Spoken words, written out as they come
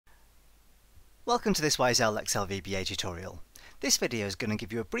Welcome to this YSL Excel VBA tutorial. This video is going to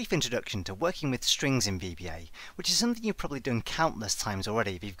give you a brief introduction to working with strings in VBA, which is something you've probably done countless times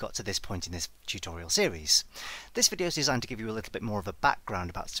already if you've got to this point in this tutorial series. This video is designed to give you a little bit more of a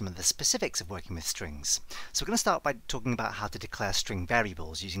background about some of the specifics of working with strings. So we're going to start by talking about how to declare string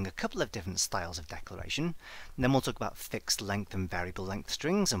variables using a couple of different styles of declaration. And then we'll talk about fixed length and variable length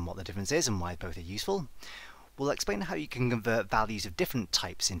strings and what the difference is and why both are useful. We'll explain how you can convert values of different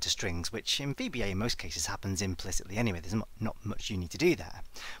types into strings, which in VBA in most cases happens implicitly anyway, there's not much you need to do there.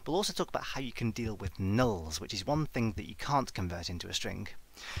 We'll also talk about how you can deal with nulls, which is one thing that you can't convert into a string.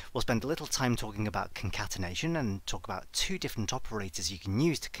 We'll spend a little time talking about concatenation and talk about two different operators you can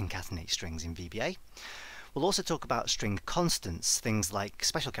use to concatenate strings in VBA. We'll also talk about string constants, things like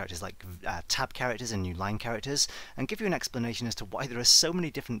special characters like tab characters and new line characters, and give you an explanation as to why there are so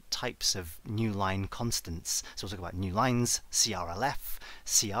many different types of new line constants. So we'll talk about new lines, CRLF,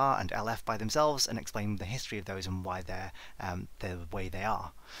 CR and LF by themselves, and explain the history of those and why they're the way they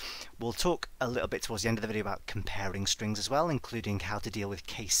are. We'll talk a little bit towards the end of the video about comparing strings as well, including how to deal with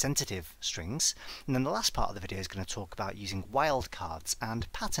case-sensitive strings. And then the last part of the video is going to talk about using wildcards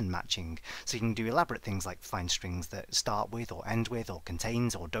and pattern matching, so you can do elaborate things like find strings that start with or end with or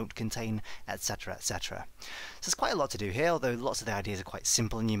contains or don't contain, etc, etc. So there's quite a lot to do here, although lots of the ideas are quite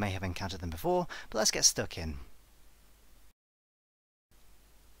simple and you may have encountered them before, but let's get stuck in.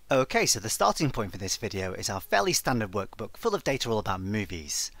 Okay, so the starting point for this video is our fairly standard workbook full of data all about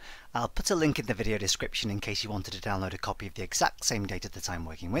movies. I'll put a link in the video description in case you wanted to download a copy of the exact same data that I'm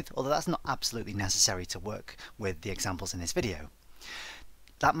working with, although that's not absolutely necessary to work with the examples in this video.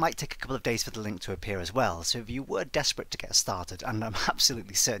 That might take a couple of days for the link to appear as well, so if you were desperate to get started, and I'm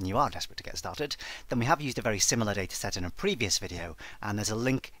absolutely certain you are desperate to get started, then we have used a very similar data set in a previous video, and there's a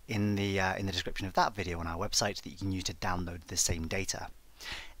link in the description of that video on our website that you can use to download the same data.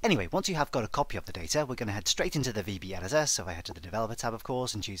 Anyway, once you have got a copy of the data, we're going to head straight into the VB editor, so if I head to the Developer tab of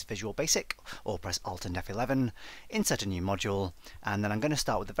course and choose Visual Basic, or press Alt and F11, insert a new module, and then I'm going to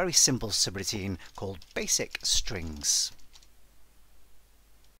start with a very simple subroutine called Basic Strings.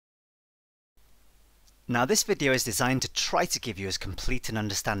 Now this video is designed to try to give you as complete an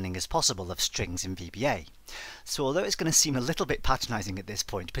understanding as possible of strings in VBA. So although it's going to seem a little bit patronising at this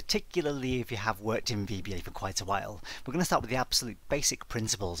point, particularly if you have worked in VBA for quite a while, we're going to start with the absolute basic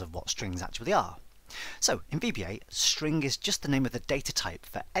principles of what strings actually are. So in VBA, string is just the name of the data type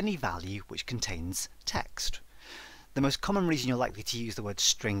for any value which contains text. The most common reason you're likely to use the word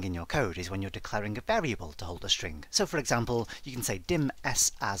string in your code is when you're declaring a variable to hold a string. So for example, you can say dim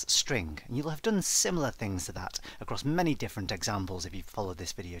s as string, and you'll have done similar things to that across many different examples if you've followed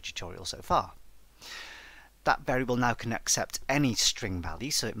this video tutorial so far. That variable now can accept any string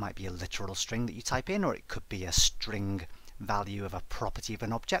value, so it might be a literal string that you type in, or it could be a string value of a property of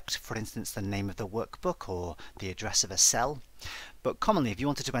an object, for instance the name of the workbook or the address of a cell. But commonly if you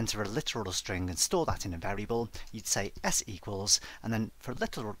wanted to enter a literal string and store that in a variable, you'd say s equals, and then for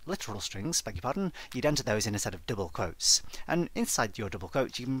literal strings, beg your pardon, you'd enter those in a set of double quotes. And inside your double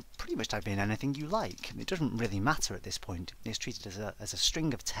quotes you can pretty much type in anything you like. It doesn't really matter at this point, it's treated as a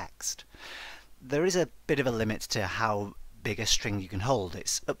string of text. There is a bit of a limit to how big a string you can hold.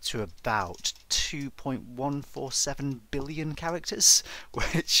 It's up to about 2.147 billion characters,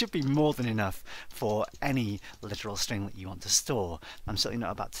 which should be more than enough for any literal string that you want to store. I'm certainly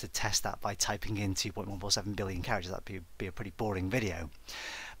not about to test that by typing in 2.147 billion characters, that'd be a pretty boring video.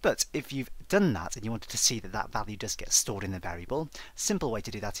 But if you've done that and you wanted to see that that value does get stored in the variable, a simple way to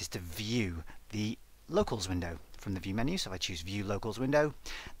do that is to view the locals window from the view menu. So if I choose view locals window,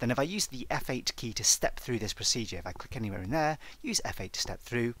 then if I use the F8 key to step through this procedure, if I click anywhere in there, use F8 to step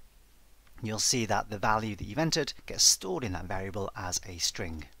through, you'll see that the value that you've entered gets stored in that variable as a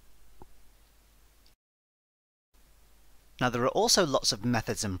string. Now there are also lots of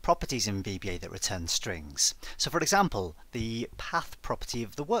methods and properties in VBA that return strings. So for example, the path property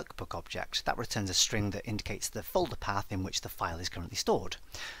of the workbook object, that returns a string that indicates the folder path in which the file is currently stored.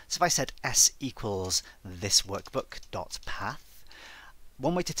 So if I said s equals this workbook.path,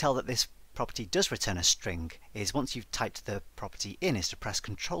 one way to tell that this property does return a string is once you've typed the property in is to press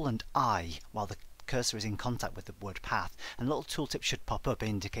Ctrl and I while the cursor is in contact with the word path, and a little tooltip should pop up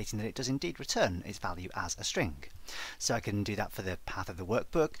indicating that it does indeed return its value as a string. So I can do that for the path of the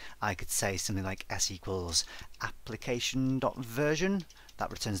workbook. I could say something like s equals application.version.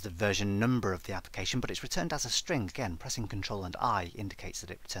 That returns the version number of the application, but it's returned as a string. Again, pressing Ctrl and I indicates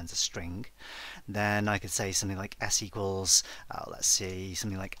that it returns a string. Then I could say something like s equals, let's see,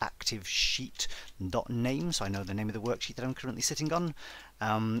 something like ActiveSheet.name, so I know the name of the worksheet that I'm currently sitting on.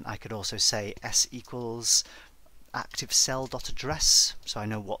 I could also say s equals active cell.address, so I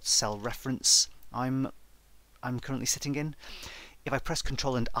know what cell reference I'm currently sitting in. If I press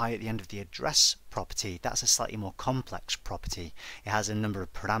Ctrl and I at the end of the address property, that's a slightly more complex property. It has a number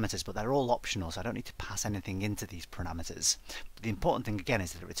of parameters, but they're all optional, so I don't need to pass anything into these parameters. But the important thing again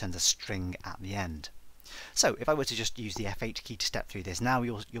is that it returns a string at the end. So if I were to just use the F8 key to step through this now,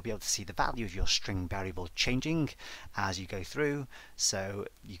 you'll be able to see the value of your string variable changing as you go through. So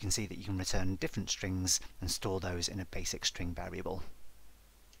you can see that you can return different strings and store those in a basic string variable.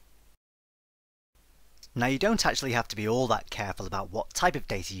 Now you don't actually have to be all that careful about what type of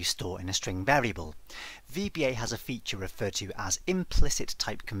data you store in a string variable. VBA has a feature referred to as implicit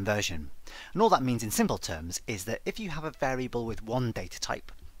type conversion. And all that means in simple terms is that if you have a variable with one data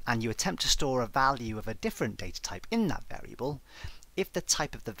type and you attempt to store a value of a different data type in that variable, if the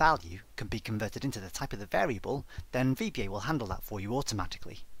type of the value can be converted into the type of the variable, then VBA will handle that for you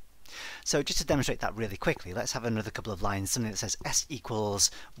automatically. So just to demonstrate that really quickly, let's have another couple of lines, something that says s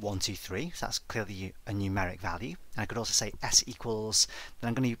equals 123, so that's clearly a numeric value. And I could also say s equals, then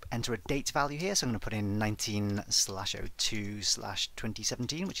I'm going to enter a date value here, so I'm going to put in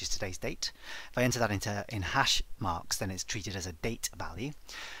 19/02/2017, which is today's date. If I enter that in hash marks, then it's treated as a date value.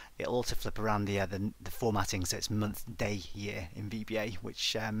 It'll also flip around the formatting, so it's month, day, year in VBA,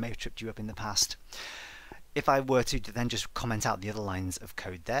 which may have tripped you up in the past. If I were to then just comment out the other lines of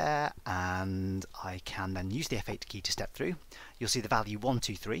code there, and I can then use the F8 key to step through, you'll see the value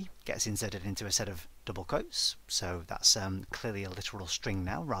 123 gets inserted into a set of double quotes, so that's clearly a literal string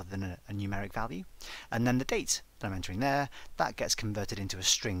now rather than a numeric value. And then the date that I'm entering there, that gets converted into a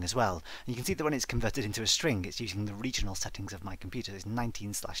string as well. And you can see that when it's converted into a string, it's using the regional settings of my computer. It's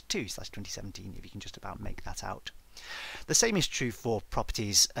 19/2/2017, if you can just about make that out. The same is true for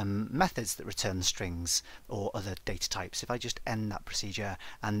properties and methods that return strings or other data types. If I just end that procedure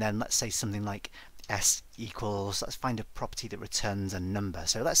and then let's say something like s equals, let's find a property that returns a number.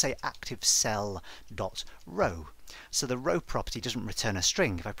 So let's say active cell.row. So the row property doesn't return a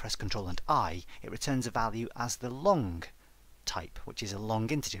string. If I press Ctrl and I, it returns a value as the long type, which is a long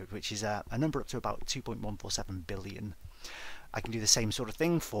integer, which is a number up to about 2.147 billion. I can do the same sort of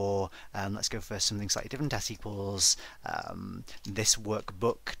thing for, let's go for something slightly different, s equals this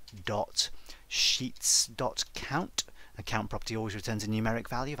workbook dot sheets dot count. A count property always returns a numeric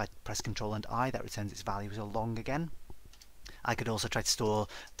value. If I press Ctrl and I, that returns its value as a long again. I could also try to store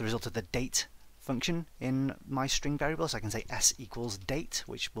the result of the date function in my string variable, so I can say s equals date,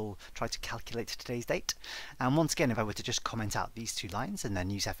 which will try to calculate today's date. And once again, if I were to just comment out these two lines and then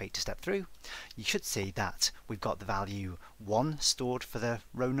use F8 to step through, you should see that we've got the value 1 stored for the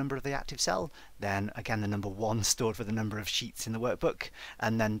row number of the active cell, then again the number 1 stored for the number of sheets in the workbook,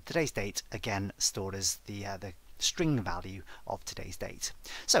 and then today's date again stored as the string value of today's date.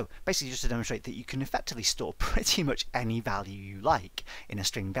 So basically just to demonstrate that you can effectively store pretty much any value you like in a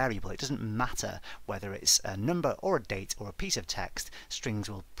string variable. It doesn't matter whether it's a number or a date or a piece of text, strings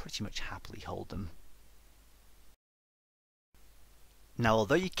will pretty much happily hold them. Now,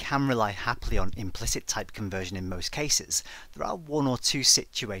 although you can rely happily on implicit type conversion in most cases, there are one or two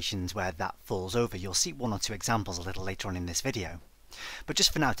situations where that falls over. You'll see one or two examples a little later on in this video. But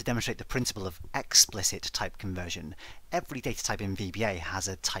just for now, to demonstrate the principle of explicit type conversion, every data type in VBA has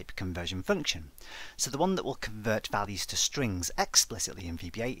a type conversion function. So the one that will convert values to strings explicitly in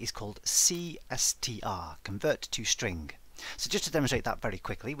VBA is called CSTR, convert to string. So just to demonstrate that very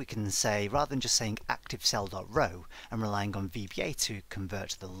quickly, we can say, rather than just saying active cell.row and relying on VBA to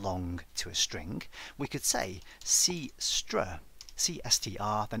convert the long to a string, we could say CSTR,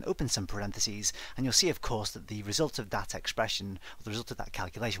 then open some parentheses, and you'll see of course that the result of that expression, or the result of that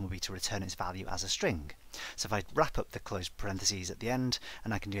calculation, will be to return its value as a string. So if I wrap up the closed parentheses at the end,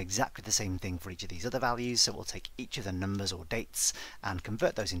 and I can do exactly the same thing for each of these other values, so we'll take each of the numbers or dates and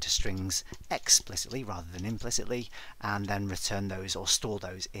convert those into strings explicitly rather than implicitly, and then return those or store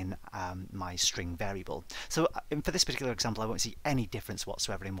those in my string variable. So for this particular example, I won't see any difference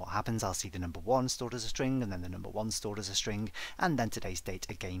whatsoever in what happens. I'll see the number 1 stored as a string, and then the number 1 stored as a string, and then today's date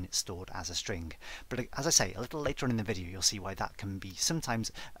again stored as a string. But as I say, a little later on in the video, you'll see why that can be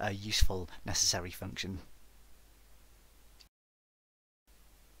sometimes a useful, necessary function.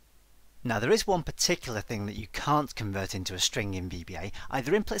 Now, there is one particular thing that you can't convert into a string in VBA,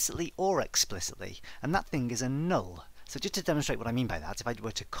 either implicitly or explicitly, and that thing is a null. So just to demonstrate what I mean by that, if I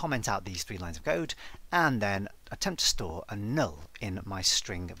were to comment out these 3 lines of code and then attempt to store a null in my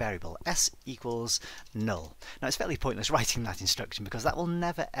string variable, s equals null. Now, it's fairly pointless writing that instruction because that will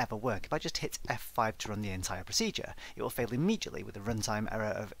never ever work. If I just hit F5 to run the entire procedure, it will fail immediately with a runtime error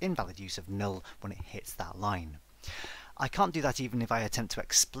of invalid use of null when it hits that line. I can't do that even if I attempt to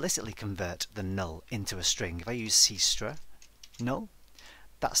explicitly convert the null into a string. If I use cstr null,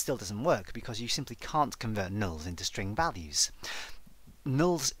 that still doesn't work because you simply can't convert nulls into string values.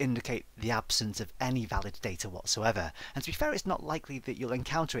 Nulls indicate the absence of any valid data whatsoever, and to be fair, it's not likely that you'll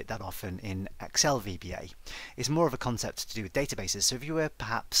encounter it that often in Excel VBA. It's more of a concept to do with databases, so if you were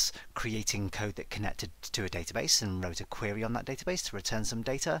perhaps creating code that connected to a database and wrote a query on that database to return some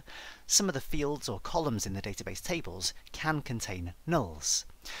data, some of the fields or columns in the database tables can contain nulls.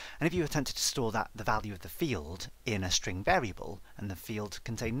 And if you attempted to store the value of the field in a string variable and the field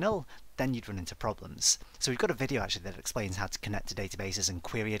contained null, then you'd run into problems. So we've got a video actually that explains how to connect to databases and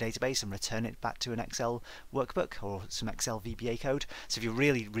query a database and return it back to an Excel workbook or some Excel VBA code. So if you're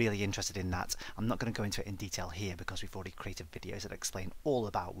really interested in that, I'm not going to go into it in detail here because we've already created videos that explain all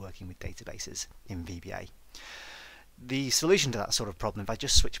about working with databases in VBA. The solution to that sort of problem, if I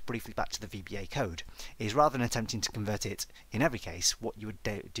just switch briefly back to the VBA code, is rather than attempting to convert it in every case, what you would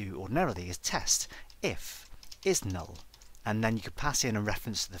do ordinarily is test if is null. And then you could pass in a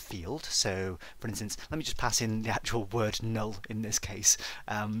reference to the field. So, for instance, let me just pass in the actual word null in this case,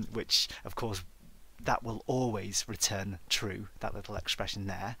 which, of course, that will always return true, that little expression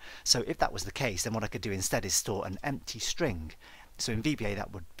there. So if that was the case, then what I could do instead is store an empty string. So in VBA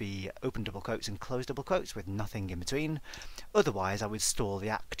that would be open double quotes and close double quotes with nothing in between. Otherwise I would store the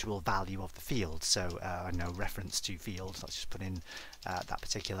actual value of the field. So I know reference to field, let's just put in that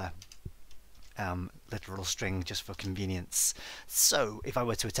particular literal string just for convenience. So if I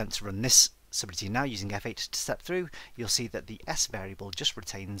were to attempt to run this subroutine now using F8 to step through, you'll see that the S variable just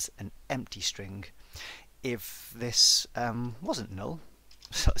retains an empty string. If this wasn't null,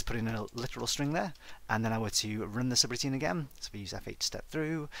 so let's put in a literal string there, and then I were to run the subroutine again, so if we use F8 to step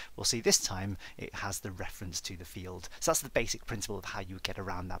through, we'll see this time it has the reference to the field. So that's the basic principle of how you get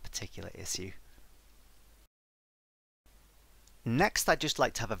around that particular issue. Next, I'd just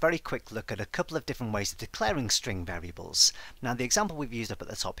like to have a very quick look at a couple of different ways of declaring string variables. Now, the example we've used up at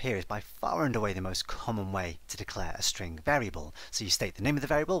the top here is by far and away the most common way to declare a string variable. So you state the name of the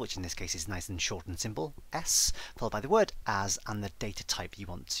variable, which in this case is nice and short and simple, s, followed by the word as and the data type you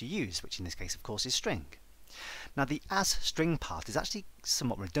want to use, which in this case, of course, is string. Now, the as string part is actually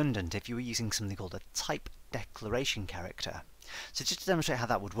somewhat redundant if you were using something called a type declaration character. So just to demonstrate how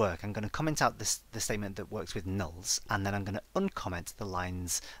that would work, I'm going to comment out the statement that works with nulls, and then I'm going to uncomment the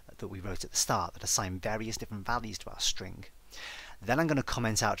lines that we wrote at the start that assign various different values to our string. Then I'm going to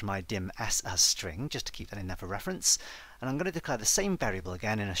comment out my dim s as string, just to keep that in there for reference, and I'm going to declare the same variable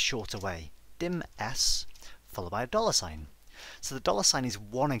again in a shorter way, dim s followed by a $sign. So the $sign is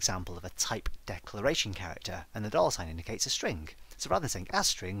one example of a type declaration character, and the $sign indicates a string. So rather than saying as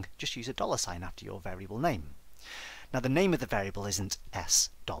string, just use a $sign after your variable name. Now the name of the variable isn't s$,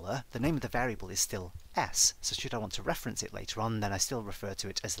 the name of the variable is still s, so should I want to reference it later on, then I still refer to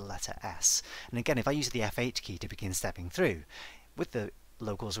it as the letter s. And again, if I use the F8 key to begin stepping through, with the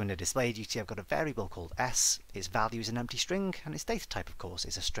locals window displayed, you see I've got a variable called s, its value is an empty string, and its data type, of course,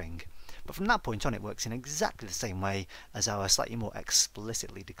 is a string. But from that point on, it works in exactly the same way as our slightly more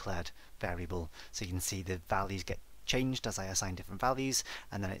explicitly declared variable. So you can see the values get changed as I assign different values,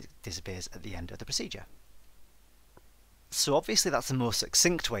 and then it disappears at the end of the procedure. So obviously that's the more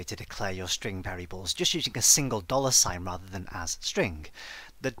succinct way to declare your string variables, just using a single $sign rather than as string.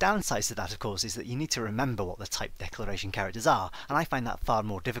 The downside to that, of course, is that you need to remember what the type declaration characters are, and I find that far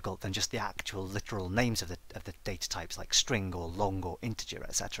more difficult than just the actual literal names of the data types like string or long or integer,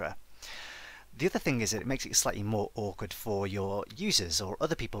 etc. The other thing is that it makes it slightly more awkward for your users or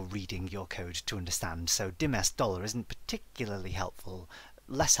other people reading your code to understand, so dim s$ isn't particularly helpful.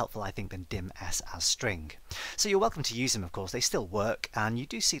 Less helpful, I think, than dim s as string. So you're welcome to use them, of course, they still work, and you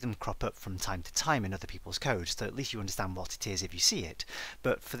do see them crop up from time to time in other people's code, so at least you understand what it is if you see it.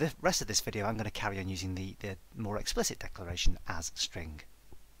 But for the rest of this video, I'm going to carry on using the more explicit declaration as string.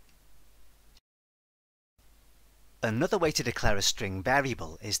 Another way to declare a string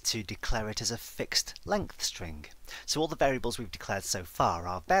variable is to declare it as a fixed length string. So all the variables we've declared so far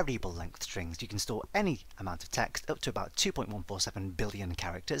are variable length strings. You can store any amount of text up to about 2.147 billion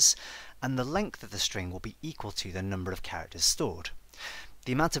characters, and the length of the string will be equal to the number of characters stored.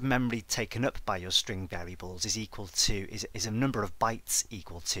 The amount of memory taken up by your string variables is equal to is a number of bytes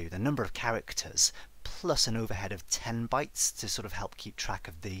equal to the number of characters plus an overhead of 10 bytes to sort of help keep track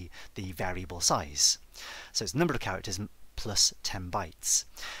of the variable size. So it's the number of characters plus 10 bytes.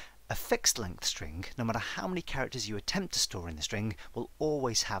 A fixed length string, no matter how many characters you attempt to store in the string, will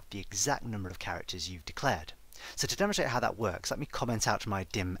always have the exact number of characters you've declared. So to demonstrate how that works, let me comment out my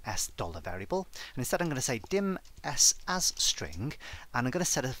dim s dollar variable, and instead I'm going to say dim s as string, and I'm going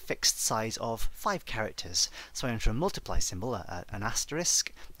to set a fixed size of 5 characters. So I enter a multiply symbol, an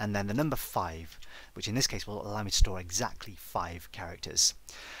asterisk, and then the number 5, which in this case will allow me to store exactly 5 characters.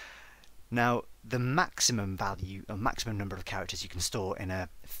 Now, the maximum value or maximum number of characters you can store in a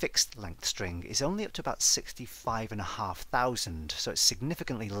fixed length string is only up to about 65,500, so it's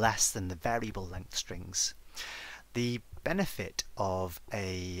significantly less than the variable length strings. The benefit of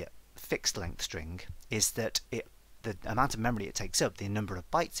a fixed length string is that the amount of memory it takes up, the number of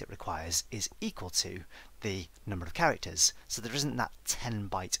bytes it requires, is equal to the number of characters, so there isn't that 10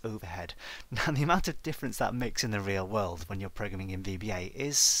 byte overhead. Now the amount of difference that makes in the real world when you're programming in VBA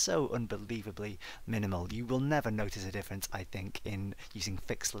is so unbelievably minimal. You will never notice a difference, I think, in using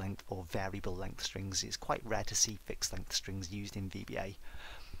fixed length or variable length strings. It's quite rare to see fixed length strings used in VBA.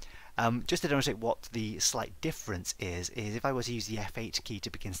 Just to demonstrate what the slight difference is if I were to use the F8 key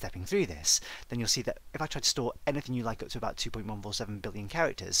to begin stepping through this, then you'll see that if I try to store anything you like up to about 2.147 billion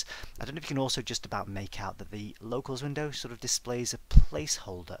characters, I don't know if you can also just about make out that the locals window sort of displays a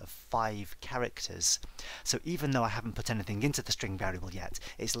placeholder of 5 characters. So even though I haven't put anything into the string variable yet,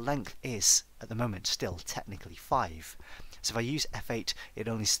 its length is, at the moment, still technically 5. So if I use F8, it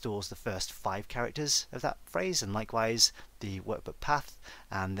only stores the first 5 characters of that phrase, and likewise the workbook path,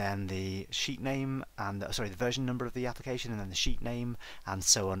 and then the sheet name, and the version number of the application, and then the sheet name, and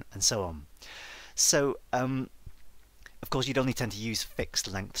so on and so on. So of course you'd only tend to use fixed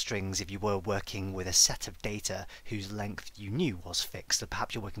length strings if you were working with a set of data whose length you knew was fixed. So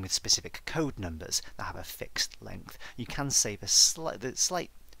perhaps you're working with specific code numbers that have a fixed length. You can save a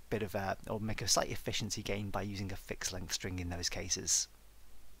slight bit of or make a slight efficiency gain by using a fixed length string in those cases.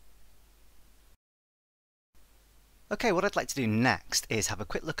 Okay, what I'd like to do next is have a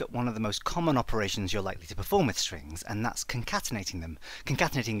quick look at one of the most common operations you're likely to perform with strings, and that's concatenating them.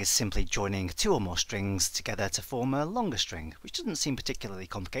 Concatenating is simply joining 2 or more strings together to form a longer string, which doesn't seem particularly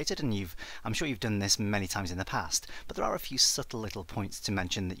complicated, and I'm sure you've done this many times in the past, but there are a few subtle little points to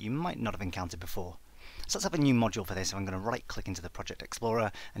mention that you might not have encountered before. So let's have a new module for this. So I'm going to right click into the Project Explorer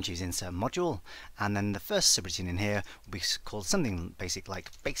and choose Insert Module, and then the first subroutine in here will be called something basic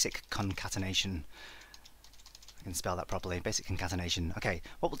like Basic Concatenation. I can spell that properly, basic concatenation. Okay,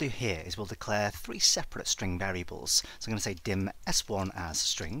 what we'll do here is we'll declare 3 separate string variables. So I'm going to say dim s1 as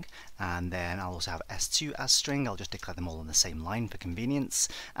string, and then I'll also have s2 as string. I'll just declare them all on the same line for convenience,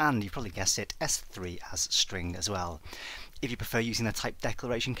 and you've probably guessed it, s3 as string as well. If you prefer using a type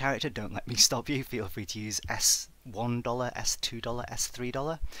declaration character, don't let me stop you. Feel free to use S1, S2,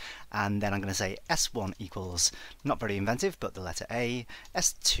 S3, and then I'm going to say S1 equals, not very inventive, but the letter A,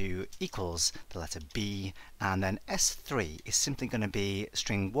 S2 equals the letter B, and then S3 is simply going to be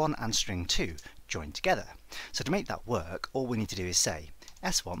string 1 and string 2 joined together. So to make that work, all we need to do is say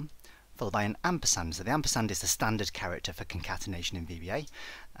S1 followed by an ampersand. So the ampersand is the standard character for concatenation in VBA,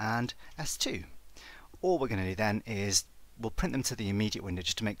 and S2. All we're going to do then is we'll print them to the immediate window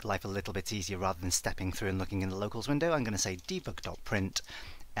just to make life a little bit easier rather than stepping through and looking in the locals window. I'm going to say debug.print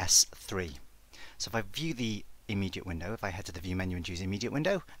S3. So if I view the immediate window, if I head to the view menu and choose immediate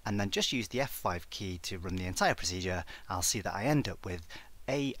window and then just use the F5 key to run the entire procedure, I'll see that I end up with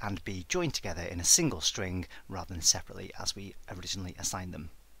A and B joined together in a single string rather than separately as we originally assigned them.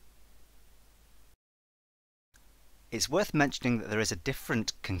 It's worth mentioning that there is a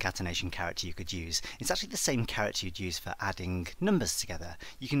different concatenation character you could use. It's actually the same character you'd use for adding numbers together.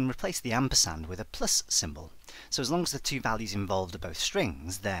 You can replace the ampersand with a plus symbol. So as long as the 2 values involved are both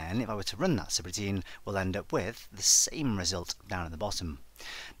strings, then if I were to run that subroutine, we'll end up with the same result down at the bottom.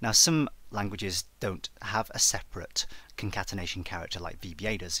 Now some languages don't have a separate concatenation character like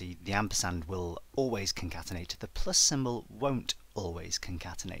VBA does. So the ampersand will always concatenate, the plus symbol won't always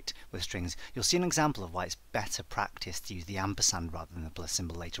concatenate with strings. You'll see an example of why it's better practice to use the ampersand rather than the plus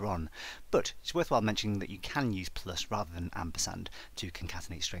symbol later on, but it's worthwhile mentioning that you can use plus rather than ampersand to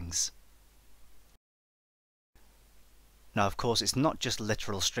concatenate strings. Now of course it's not just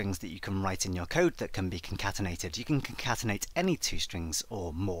literal strings that you can write in your code that can be concatenated. You can concatenate any 2 strings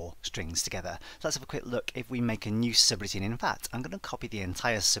or more strings together. So let's have a quick look if we make a new subroutine. In fact, I'm going to copy the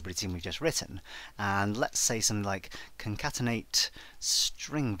entire subroutine we've just written, and let's say something like concatenate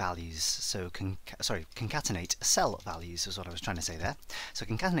string values. So concatenate cell values is what I was trying to say there. So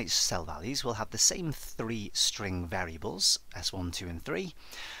concatenate cell values will have the same 3 string variables, S1, 2 and 3.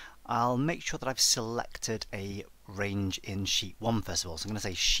 I'll make sure that I've selected a range in sheet 1 first of all. So I'm going to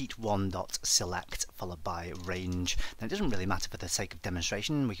say sheet1.select followed by range. Then it doesn't really matter for the sake of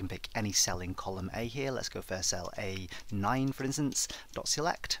demonstration. We can pick any cell in column A here. Let's go for cell A9 for instance,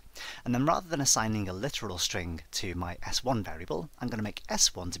 .select. And then rather than assigning a literal string to my S1 variable, I'm going to make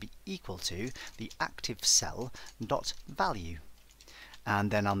S1 to be equal to the active cell dot value.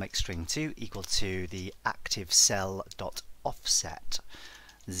 And then I'll make string 2 equal to the active cell dot offset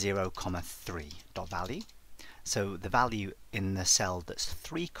 0,3 dot value. So the value in the cell that's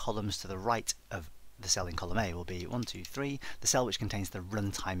 3 columns to the right of the cell in column A will be 1, 2, 3, the cell which contains the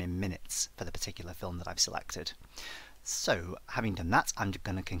runtime in minutes for the particular film that I've selected. So, having done that, I'm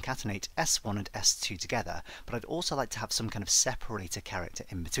going to concatenate S1 and S2 together, but I'd also like to have some kind of separator character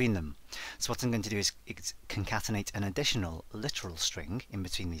in between them. So what I'm going to do is concatenate an additional literal string in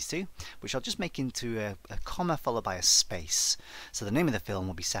between these two, which I'll just make into a comma followed by a space. So the name of the film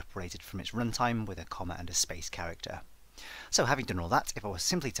will be separated from its runtime with a comma and a space character. So having done all that, if I was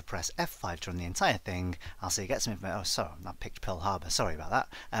simply to press F5 to run the entire thing, I'll see get some information. Oh, sorry, I picked Pearl Harbor, sorry about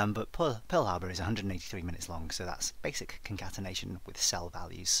that. But Pearl Harbor is 183 minutes long, so that's basic concatenation with cell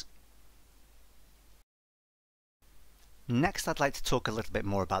values. Next, I'd like to talk a little bit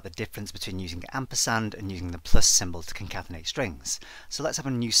more about the difference between using ampersand and using the plus symbol to concatenate strings. So let's have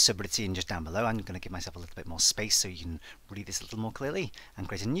a new subroutine just down below. I'm going to give myself a little bit more space so you can read this a little more clearly, and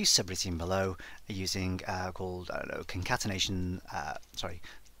create a new subroutine below using called concatenation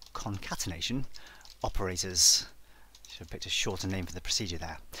operators. Should have picked a shorter name for the procedure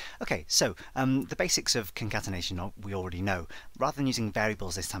there. Okay, so the basics of concatenation we already know. Rather than using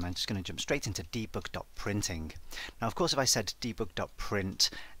variables this time, I'm just going to jump straight into debug.printing. Now, of course, if I said debug.print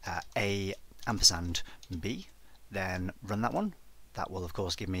A ampersand B, then run that one. That will, of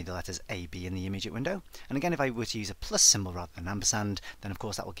course, give me the letters A, B in the immediate window. And again, if I were to use a plus symbol rather than ampersand, then, of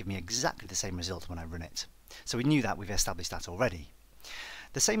course, that will give me exactly the same result when I run it. So we knew that, we've established that already.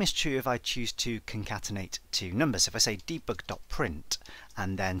 The same is true if I choose to concatenate two numbers. If I say debug.print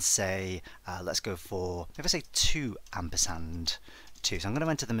and then say, let's go for, if I say 2 ampersand 2, so I'm going to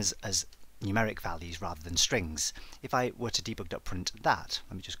enter them as numeric values rather than strings. If I were to debug.print that,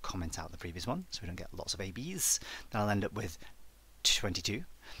 let me just comment out the previous one so we don't get lots of ABs, then I'll end up with 22.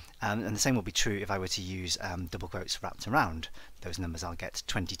 And the same will be true if I were to use double quotes wrapped around those numbers. I'll get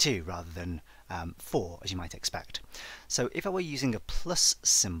 22 rather than 4, as you might expect. So if I were using a plus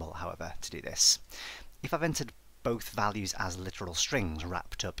symbol, however, to do this, if I've entered both values as literal strings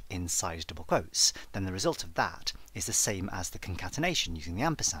wrapped up inside double quotes, then the result of that is the same as the concatenation using the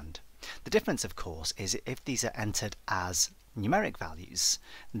ampersand. The difference, of course, is if these are entered as numeric values,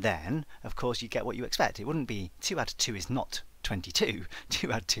 then, of course, you get what you expect. It wouldn't be 2 add 2 is not 22,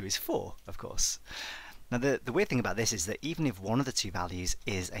 2 add 2 is 4, of course. Now the weird thing about this is that even if one of the two values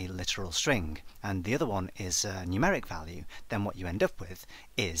is a literal string and the other one is a numeric value, then what you end up with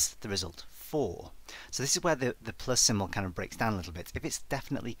is the result 4. So this is where the plus symbol kind of breaks down a little bit. If it's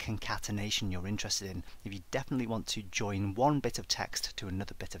definitely concatenation you're interested in, if you definitely want to join one bit of text to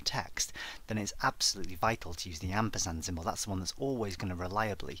another bit of text, then it's absolutely vital to use the ampersand symbol. That's the one that's always going to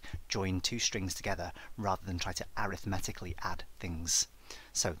reliably join two strings together rather than try to arithmetically add things.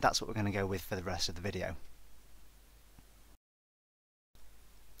 So that's what we're going to go with for the rest of the video.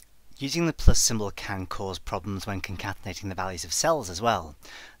 Using the plus symbol can cause problems when concatenating the values of cells as well.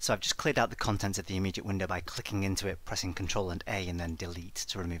 So I've just cleared out the contents of the immediate window by clicking into it, pressing Ctrl and A and then delete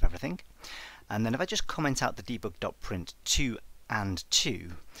to remove everything. And then if I just comment out the debug.print 2 and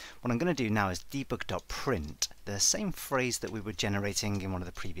 2, what I'm going to do now is debug.print the same phrase that we were generating in one of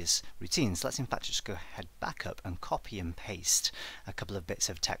the previous routines. Let's in fact just go ahead back up and copy and paste a couple of bits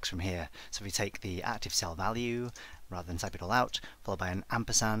of text from here. So if we take the active cell value, rather than type it all out, followed by an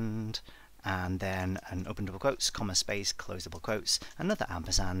ampersand, and then an open double quotes, comma space, close double quotes, another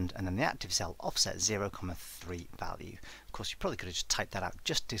ampersand, and then the active cell offset 0,3 value. Of course, you probably could have just typed that out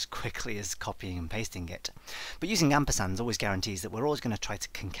just as quickly as copying and pasting it. But using ampersands always guarantees that we're always going to try to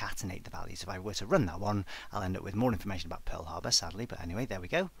concatenate the values. If I were to run that one, I'll end up with more information about Pearl Harbor, sadly, but anyway, there we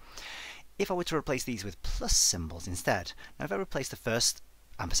go. If I were to replace these with plus symbols instead, now if I replace the first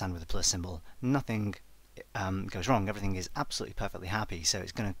ampersand with a plus symbol, nothing goes wrong. Everything is absolutely perfectly happy, so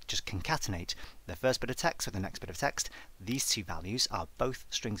it's going to just concatenate the first bit of text with the next bit of text. These two values are both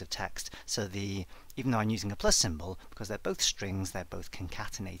strings of text, so even though I'm using a plus symbol, because they're both strings, they're both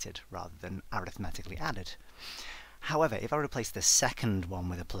concatenated rather than arithmetically added. However, if I replace the second one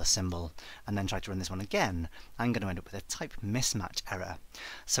with a plus symbol and then try to run this one again, I'm going to end up with a type mismatch error.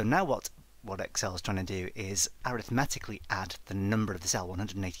 So now what what Excel is trying to do is arithmetically add the number of the cell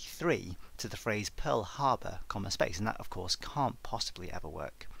 183 to the phrase Pearl Harbor, space, and that of course can't possibly ever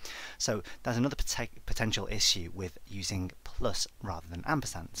work. So there's another potential issue with using plus rather than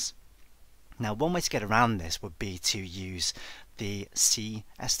ampersands. Now, one way to get around this would be to use the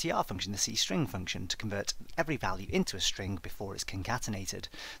CSTR function, the CString function, to convert every value into a string before it's concatenated.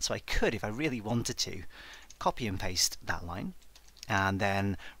 So I could, if I really wanted to, copy and paste that line, and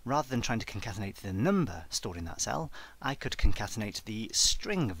then rather than trying to concatenate the number stored in that cell, I could concatenate the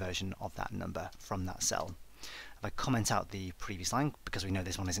string version of that number from that cell. If I comment out the previous line, because we know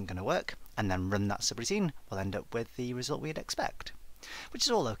this one isn't going to work, and then run that subroutine, we'll end up with the result we'd expect. Which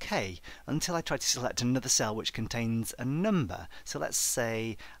is all okay until I try to select another cell which contains a number. So let's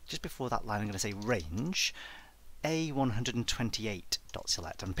say, just before that line I'm going to say range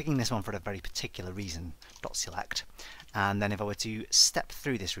A128.select. I'm picking this one for a very particular reason, .select. And then if I were to step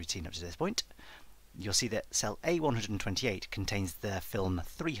through this routine up to this point, you'll see that cell A128 contains the film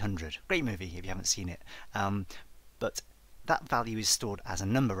 300. Great movie if you haven't seen it. But that value is stored as a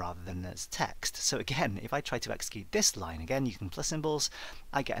number rather than as text. So again, if I try to execute this line again using plus symbols,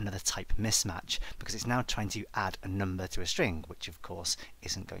 I get another type mismatch because it's now trying to add a number to a string, which of course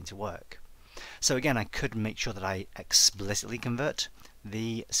isn't going to work. So again, I could make sure that I explicitly convert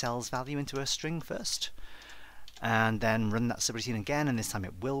the cell's value into a string first, and then run that subroutine again, and this time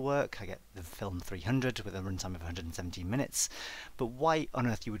it will work. I get the film 300 with a runtime of 117 minutes. But why on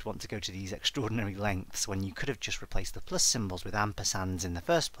earth you would want to go to these extraordinary lengths when you could have just replaced the plus symbols with ampersands in the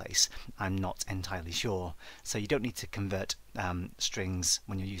first place, I'm not entirely sure. So you don't need to convert strings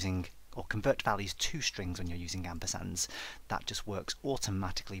when you're using, or convert values to strings when you're using ampersands. That just works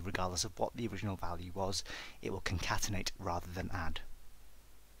automatically regardless of what the original value was. It will concatenate rather than add.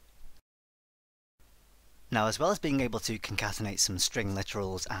 Now, as well as being able to concatenate some string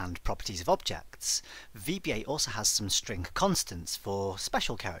literals and properties of objects, VBA also has some string constants for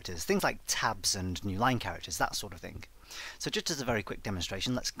special characters, things like tabs and new line characters, that sort of thing. So just as a very quick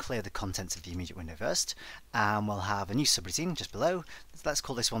demonstration, let's clear the contents of the immediate window first, and we'll have a new subroutine just below. Let's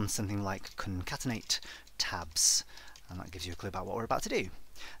call this one something like concatenate tabs, and that gives you a clue about what we're about to do.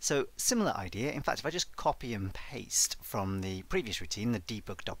 So similar idea. In fact, if I just copy and paste from the previous routine, the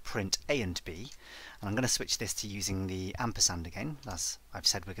debug.print a and b, and I'm going to switch this to using the ampersand again. As I've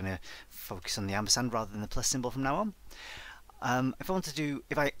said, we're going to focus on the ampersand rather than the plus symbol from now on.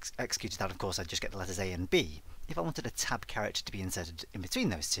 If I executed that, of course, I'd just get the letters A and B. If I wanted a tab character to be inserted in between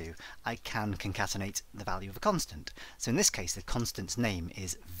those two, I can concatenate the value of a constant. So in this case, the constant's name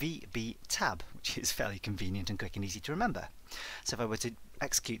is VB tab, which is fairly convenient and quick and easy to remember. So if I were to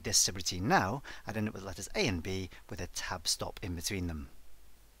execute this subroutine now, I'd end up with letters A and B with a tab stop in between them.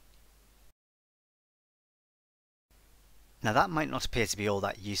 Now that might not appear to be all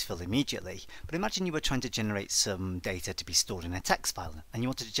that useful immediately, but imagine you were trying to generate some data to be stored in a text file, and you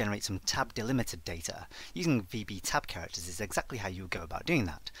wanted to generate some tab delimited data. Using VB tab characters is exactly how you would go about doing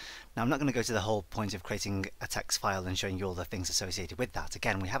that. Now I'm not going to go to the whole point of creating a text file and showing you all the things associated with that.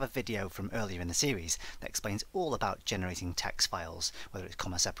 Again, we have a video from earlier in the series that explains all about generating text files, whether it's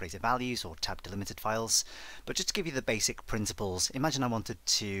comma separated values or tab delimited files. But just to give you the basic principles, imagine I wanted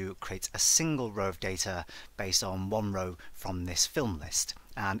to create a single row of data based on one row from this film list,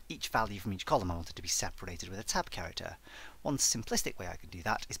 and each value from each column I wanted to be separated with a tab character. One simplistic way I could do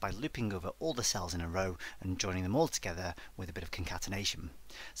that is by looping over all the cells in a row and joining them all together with a bit of concatenation.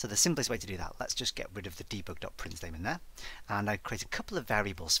 So the simplest way to do that, let's just get rid of the debug.print statement there, and I'd create a couple of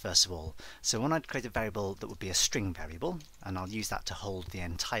variables first of all. So one, I'd create a variable that would be a string variable, and I'll use that to hold the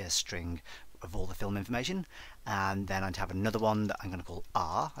entire string of all the film information, and then I'd have another one that I'm going to call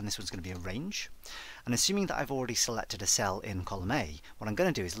R, and this one's going to be a range. And assuming that I've already selected a cell in column A, what I'm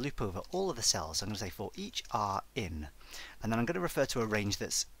going to do is loop over all of the cells. So I'm going to say for each R in, and then I'm going to refer to a range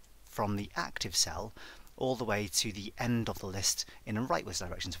that's from the active cell all the way to the end of the list in a rightwards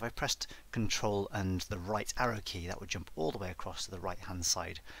direction. So if I pressed Control and the right arrow key, that would jump all the way across to the right hand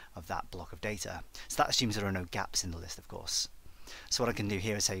side of that block of data. So that assumes there are no gaps in the list, of course. So what I can do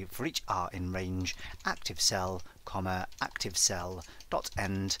here is say for each R in range, active cell, comma, active cell, dot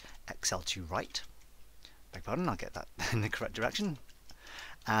end, XL to right. Beg pardon, I'll get that in the correct direction.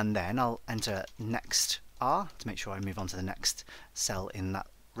 And then I'll enter next R to make sure I move on to the next cell in that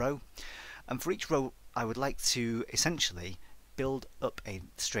row. And for each row, I would like to essentially build up a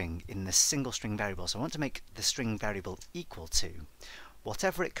string in this single string variable. So I want to make the string variable equal to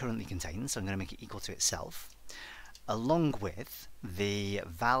whatever it currently contains. So I'm going to make it equal to itself. along with the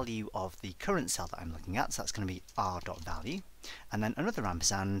value of the current cell that I'm looking at, so that's going to be r.value, and then another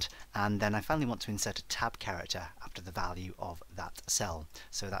ampersand, and then I finally want to insert a tab character after the value of that cell.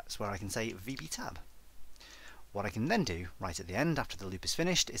 So that's where I can say VB tab. What I can then do, right at the end, after the loop is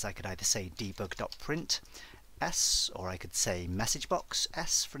finished, is I could either say debug.print s, or I could say message box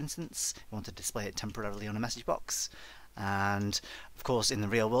s, for instance. I want to display it temporarily on a message box. And of course, in the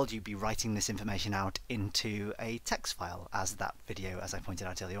real world, you'd be writing this information out into a text file, as that video, as I pointed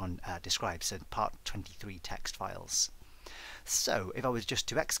out earlier on, describes, so part 23 text files. So if I was just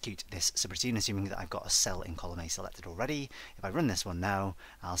to execute this subroutine, assuming that I've got a cell in column A selected already, if I run this one now,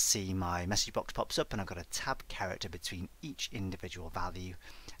 I'll see my message box pops up and I've got a tab character between each individual value.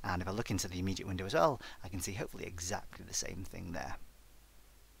 And if I look into the immediate window as well, I can see hopefully exactly the same thing there.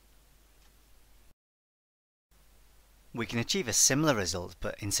 We can achieve a similar result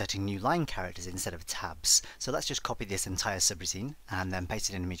but inserting new line characters instead of tabs. So let's just copy this entire subroutine and then paste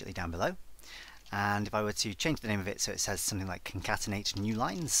it in immediately down below. And if I were to change the name of it so it says something like concatenate new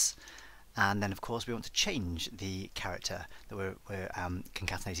lines, and then of course we want to change the character that we're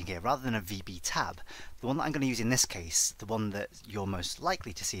concatenating here. Rather than a VB tab, the one that I'm going to use in this case, the one that you're most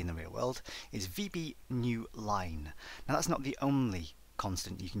likely to see in the real world, is VB new line. Now that's not the only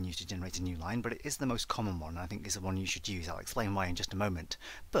constant you can use to generate a new line, but it is the most common one, and I think is the one you should use. I'll explain why in just a moment.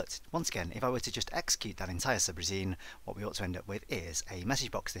 But once again, if I were to just execute that entire subroutine, what we ought to end up with is a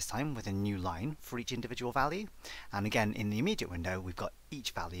message box this time with a new line for each individual value. And again, in the immediate window, we've got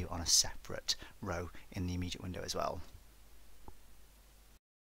each value on a separate row in the immediate window as well.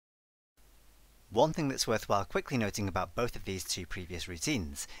 One thing that's worthwhile quickly noting about both of these two previous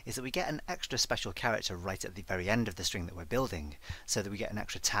routines is that we get an extra special character right at the very end of the string that we're building, so that we get an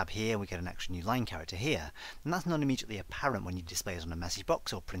extra tab here, we get an extra new line character here, and that's not immediately apparent when you display it on a message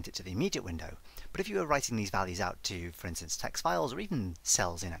box or print it to the immediate window. But if you were writing these values out to, for instance, text files or even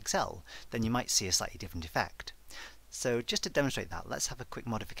cells in Excel, then you might see a slightly different effect. So just to demonstrate that, let's have a quick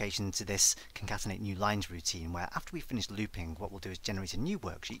modification to this concatenate new lines routine, where after we finish looping, what we'll do is generate a new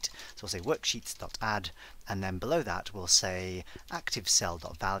worksheet. So we'll say worksheets.add, and then below that we'll say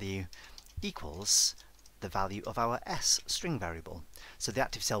activeCell.value equals the value of our s string variable. So the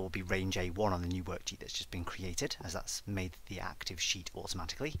active cell will be range A1 on the new worksheet that's just been created, as that's made the active sheet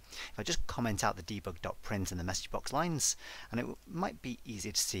automatically. If I just comment out the debug.print and the message box lines, and it might be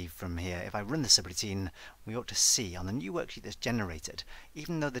easier to see from here, if I run the subroutine, we ought to see on the new worksheet that's generated,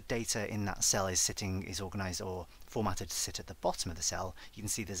 even though the data in that cell is organized or formatted to sit at the bottom of the cell, you can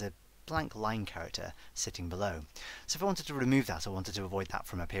see there's a blank line character sitting below. So if I wanted to remove that, or wanted to avoid that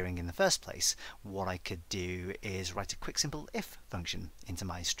from appearing in the first place, what I could do is write a quick simple if function into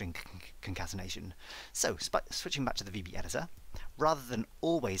my string concatenation. So switching back to the VB editor, rather than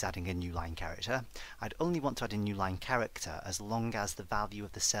always adding a new line character, I'd only want to add a new line character as long as the value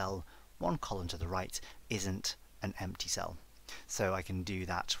of the cell one column to the right isn't an empty cell. So I can do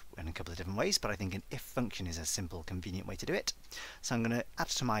that in a couple of different ways, but I think an if function is a simple, convenient way to do it. So I'm going to add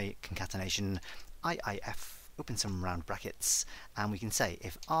to my concatenation IIF, open some round brackets, and we can say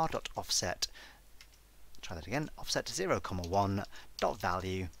if r.offset, try that again, offset 0,1 dot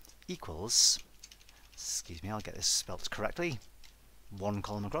value equals, excuse me, I'll get this spelled correctly, 1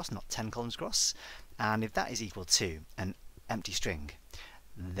 column across, not 10 columns across, and if that is equal to an empty string,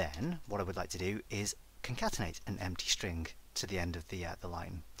 then what I would like to do is concatenate an empty string to the end of the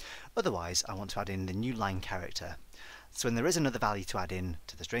line. Otherwise, I want to add in the new line character. So when there is another value to add in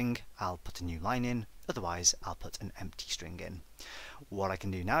to the string, I'll put a new line in, otherwise I'll put an empty string in. What I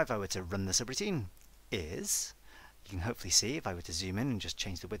can do now if I were to run the subroutine is, you can hopefully see if I were to zoom in and just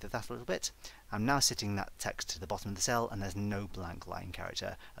change the width of that a little bit, I'm now sitting that text to the bottom of the cell and there's no blank line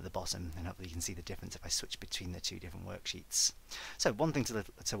character at the bottom, and hopefully you can see the difference if I switch between the two different worksheets. So one thing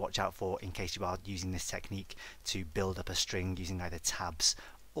to watch out for in case you are using this technique to build up a string using either tabs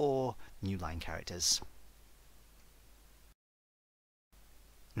or new line characters.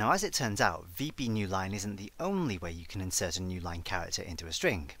 Now, as it turns out, VB new line isn't the only way you can insert a new line character into a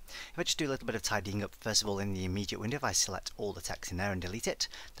string. If I just do a little bit of tidying up, first of all in the immediate window, if I select all the text in there and delete it,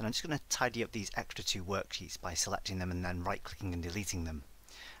 then I'm just going to tidy up these extra two worksheets by selecting them and then right-clicking and deleting them.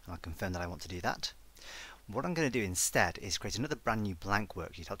 And I'll confirm that I want to do that. What I'm going to do instead is create another brand new blank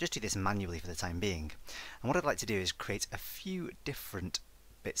worksheet. I'll just do this manually for the time being. And what I'd like to do is create a few different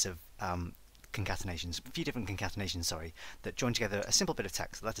bits of concatenations, that join together a simple bit of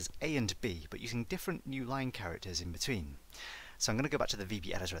text, the letters A and B, but using different new line characters in between. So I'm going to go back to the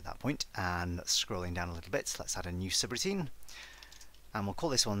VB editor at that point, and scrolling down a little bit, let's add a new subroutine, and we'll call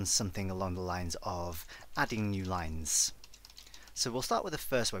this one something along the lines of adding new lines. So we'll start with the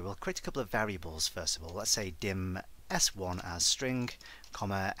first way. We'll create a couple of variables first of all. Let's say dim s1 as string,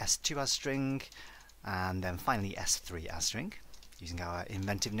 comma s2 as string, and then finally s3 as string, using our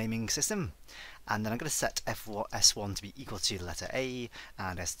inventive naming system. And then I'm going to set s1 to be equal to the letter A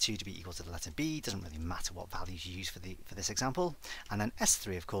and s2 to be equal to the letter B. Doesn't really matter what values you use for this example. And then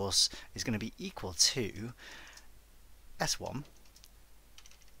s3, of course, is going to be equal to s1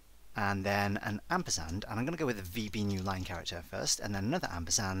 and then an ampersand, and I'm going to go with a VB new line character first, and then another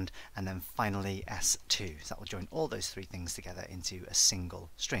ampersand, and then finally s2. So that will join all those three things together into a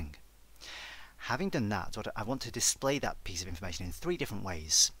single string. Having done that, I want to display that piece of information in three different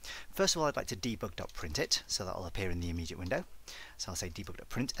ways. First of all, I'd like to debug.print it, so that will appear in the immediate window. So I'll say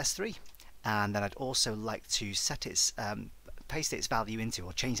debug.print s3, and then I'd also like to set its paste its value into,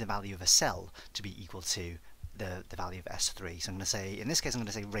 or change the value of a cell to be equal to the value of s3. So I'm going to say, in this case, I'm going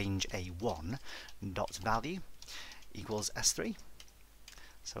to say range a1 dot value equals s3.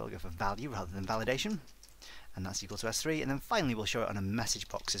 So I'll go for value rather than validation, and that's equal to s3. And then finally, we'll show it on a message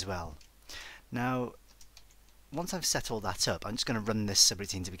box as well. Now, once I've set all that up, I'm just going to run this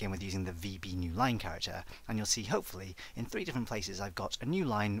subroutine to begin with using the VB new line character, and you'll see hopefully in three different places I've got a new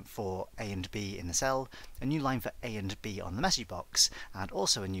line for A and B in the cell, a new line for A and B on the message box, and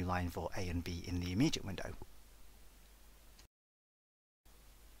also a new line for A and B in the immediate window.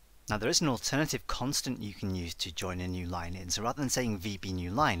 Now there is an alternative constant you can use to join a new line in, so rather than saying VB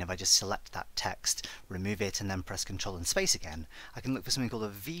new line, if I just select that text, remove it and then press Ctrl and space again, I can look for something called a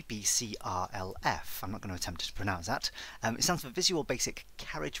VBCRLF. I'm not going to attempt to pronounce that. It stands for Visual Basic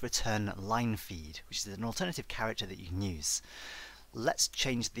Carriage Return Line Feed, which is an alternative character that you can use. Let's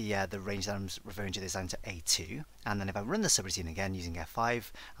change the range that I'm referring to this down to A2, and then if I run the subroutine again using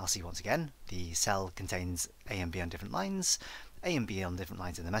F5, I'll see once again the cell contains A and B on different lines, A and B on different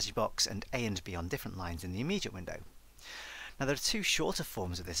lines in the message box, and A and B on different lines in the immediate window. Now there are two shorter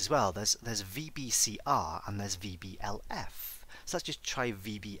forms of this as well. There's VBCR and there's VBLF. So let's just try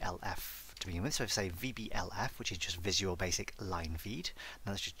VBLF to begin with. So if I say VBLF, which is just Visual Basic Line Feed,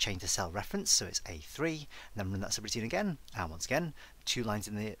 now let's just change the cell reference so it's A3, and then run that subroutine again, and once again, 2 lines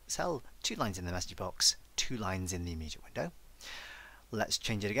in the cell, 2 lines in the message box, 2 lines in the immediate window. Let's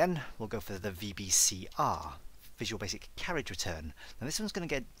change it again. We'll go for the VBCR, Visual Basic Carriage Return. Now this one's going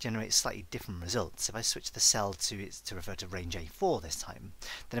to generate slightly different results. If I switch the cell to refer to range A4 this time,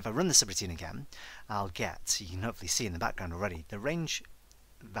 then if I run the subroutine again, I'll get, you can hopefully see in the background already, the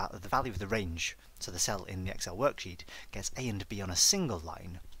value of the range, so the cell in the Excel worksheet, gets A and B on a single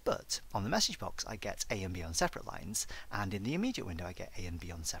line, but on the message box I get A and B on separate lines, and in the immediate window I get A and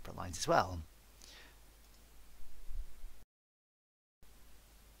B on separate lines as well.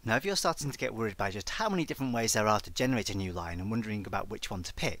 Now if you're starting to get worried by just how many different ways there are to generate a new line and wondering about which one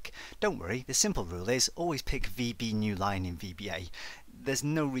to pick, don't worry, the simple rule is always pick VB new line in VBA. There's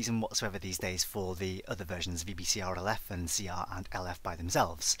no reason whatsoever these days for the other versions, VBCRLF and CR and LF by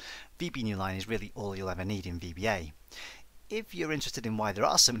themselves. VB new line is really all you'll ever need in VBA. If you're interested in why there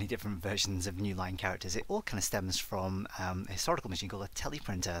are so many different versions of new line characters, it all kind of stems from a historical machine called a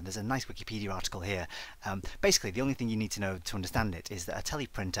teleprinter. There's a nice Wikipedia article here. Basically, the only thing you need to know to understand it is that a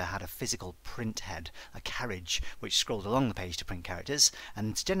teleprinter had a physical print head, a carriage, which scrolled along the page to print characters,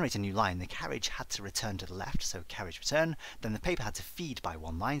 and to generate a new line, the carriage had to return to the left, so carriage return, then the paper had to feed by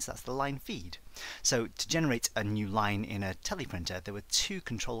one line, so that's the line feed. So to generate a new line in a teleprinter, there were 2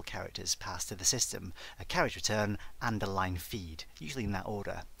 control characters passed to the system, a carriage return and a line feed, usually in that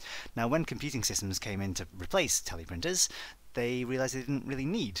order. Now when computing systems came in to replace teleprinters, they realised they didn't really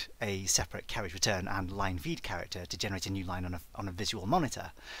need a separate carriage return and line feed character to generate a new line on a visual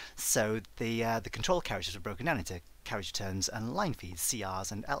monitor. So the control characters were broken down into carriage returns and line feeds,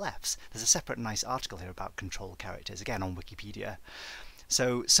 CRs and LFs. There's a separate nice article here about control characters, again on Wikipedia.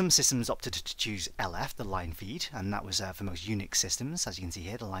 So some systems opted to choose LF, the line feed, and that was for most Unix systems, as you can see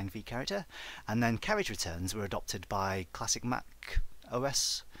here, the line feed character. And then carriage returns were adopted by classic Mac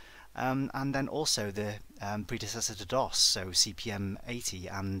OS, and then also the predecessor to DOS, so CPM 80,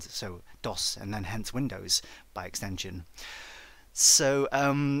 and so DOS, and then hence Windows by extension. So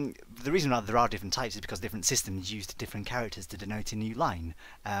the reason why there are different types is because different systems used different characters to denote a new line.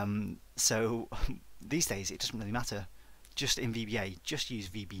 So these days it doesn't really matter. Just in VBA, just use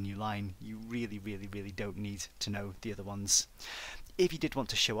VB new line. You really don't need to know the other ones. If you did want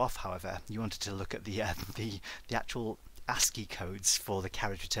to show off, however, you wanted to look at the actual ASCII codes for the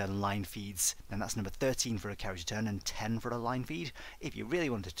carriage return line feeds, then that's number 13 for a carriage return and 10 for a line feed. If you really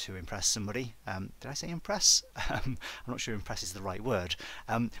wanted to impress somebody, did I say impress? I'm not sure impress is the right word,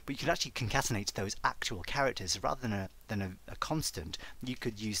 but you could actually concatenate those actual characters rather than a constant, you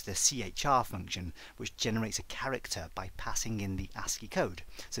could use the CHR function, which generates a character by passing in the ASCII code.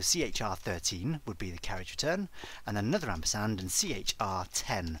 So CHR13 would be the carriage return, and then another ampersand, and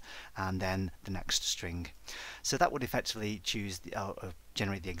CHR10, and then the next string. So that would effectively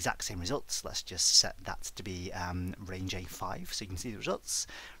generate the exact same results. Let's just set that to be range A5 so you can see the results.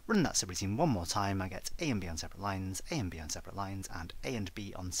 Run that subroutine one more time, I get A and B on separate lines, A and B on separate lines, and A and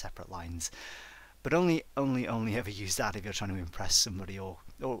B on separate lines. But only ever use that if you're trying to impress somebody or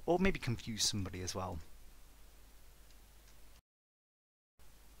maybe confuse somebody as well.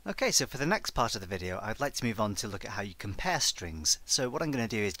 Okay, so for the next part of the video, I'd like to move on to look at how you compare strings. So what I'm going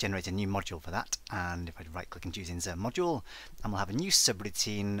to do is generate a new module for that, and if I right click and choose Insert Module, and we'll have a new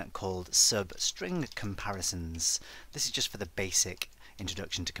subroutine called SubString Comparisons. This is just for the basic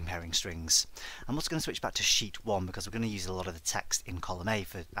introduction to comparing strings. I'm also going to switch back to sheet 1 because we're going to use a lot of the text in column A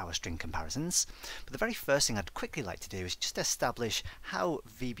for our string comparisons. But the very first thing I'd quickly like to do is just establish how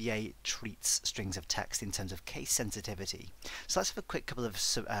VBA treats strings of text in terms of case sensitivity. So let's have a quick couple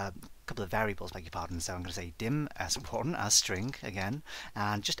of variables, beg your pardon. So I'm going to say dim s1 as string again,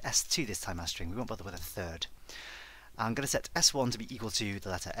 and just s2 this time as string. We won't bother with a third. I'm going to set s1 to be equal to the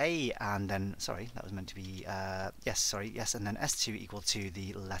letter A, and then, sorry, that was meant to be, yes, and then s2 equal to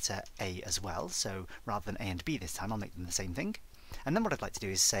the letter A as well. So rather than A and B this time, I'll make them the same thing. And then what I'd like to do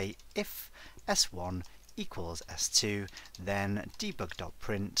is say if s1 equals s2, then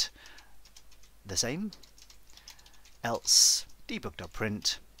debug.print the same, else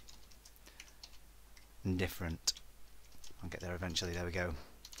debug.print different. I'll get there eventually, there we go.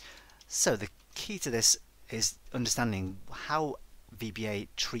 So the key to this is understanding how VBA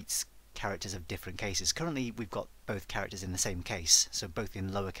treats characters of different cases. Currently we've got both characters in the same case, so both in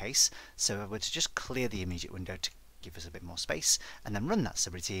lowercase. So if I were to just clear the immediate window to give us a bit more space and then run that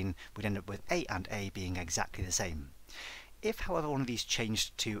subroutine, we'd end up with A and A being exactly the same. If however one of these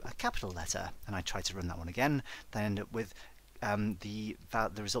changed to a capital letter and I try to run that one again, then I end up with the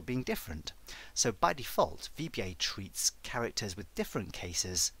result being different. So by default VBA treats characters with different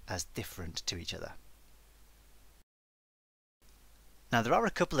cases as different to each other. Now there are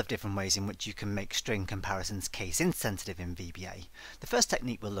a couple of different ways in which you can make string comparisons case insensitive in VBA. The first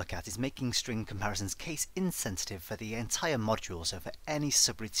technique we'll look at is making string comparisons case insensitive for the entire module, so for any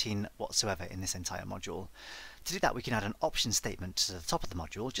subroutine whatsoever in this entire module. To do that we can add an option statement to the top of the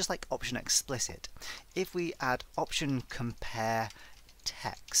module, just like option explicit. If we add option compare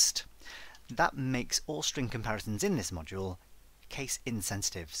text, that makes all string comparisons in this module case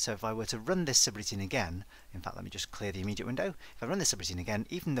insensitive. So if I were to run this subroutine again, in fact let me just clear the immediate window, if I run this subroutine again,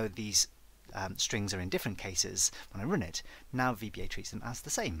 even though these strings are in different cases, when I run it, now VBA treats them as the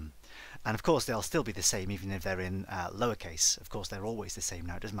same. And of course they'll still be the same even if they're in lowercase. Of course they're always the same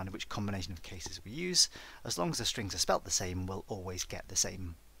now, it doesn't matter which combination of cases we use, as long as the strings are spelt the same, we'll always get the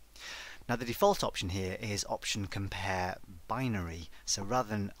same. Now the default option here is option compare binary, so rather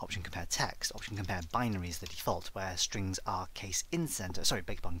than option compare text, option compare binary is the default, where strings are case insensitive, sorry,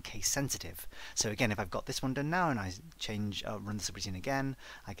 beg your pardon, case sensitive. So again, if I've got this one done now and I run the subroutine again,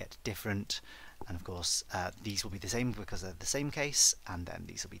 I get different, and of course these will be the same because they're the same case, and then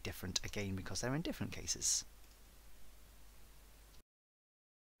these will be different again because they're in different cases.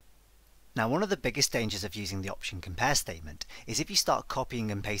 Now one of the biggest dangers of using the option compare statement is if you start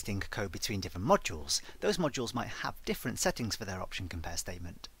copying and pasting code between different modules, those modules might have different settings for their option compare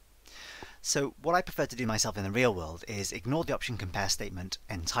statement. So what I prefer to do myself in the real world is ignore the option compare statement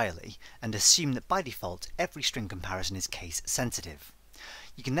entirely and assume that by default every string comparison is case sensitive.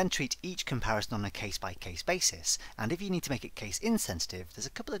 You can then treat each comparison on a case-by-case basis, and if you need to make it case insensitive, there's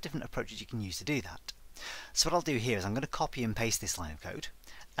a couple of different approaches you can use to do that. So what I'll do here is I'm going to copy and paste this line of code,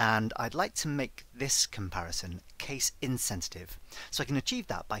 and I'd like to make this comparison case insensitive. So I can achieve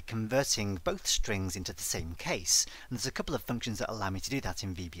that by converting both strings into the same case, and there's a couple of functions that allow me to do that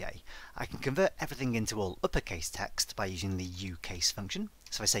in VBA. I can convert everything into all uppercase text by using the uCase function.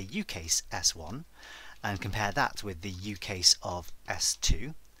 So I say uCase s1 and compare that with the uCase of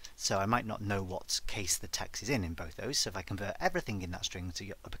s2. So I might not know what case the text is in both those. So if I convert everything in that string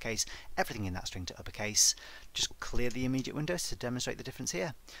to uppercase, everything in that string to uppercase, just clear the immediate windows to demonstrate the difference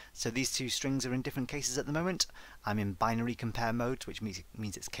here. So these two strings are in different cases at the moment. I'm in binary compare mode, which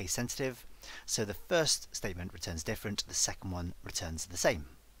means it's case sensitive. So the first statement returns different, the second one returns the same.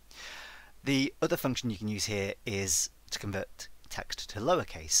 The other function you can use here is to convert text to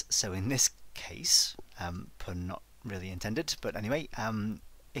lowercase. So in this case, pun not really intended, but anyway,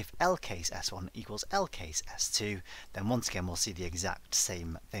 if lcase s1 equals lcase s2, then once again we'll see the exact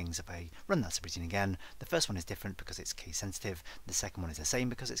same things. If I run that subroutine again, the first one is different because it's case sensitive, the second one is the same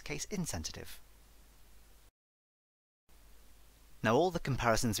because it's case insensitive. Now all the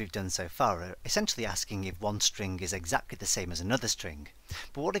comparisons we've done so far are essentially asking if one string is exactly the same as another string.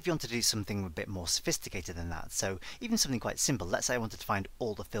 But what if you want to do something a bit more sophisticated than that? So even something quite simple. Let's say I wanted to find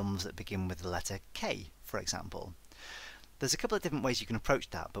all the films that begin with the letter K, for example. There's a couple of different ways you can approach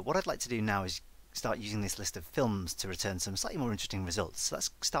that, but what I'd like to do now is start using this list of films to return some slightly more interesting results. So let's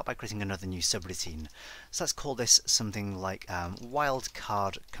start by creating another new subroutine. So let's call this something like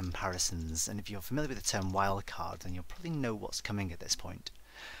wildcard comparisons, and if you're familiar with the term wildcard, then you'll probably know what's coming at this point.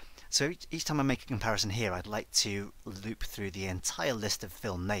 So each time I make a comparison here, I'd like to loop through the entire list of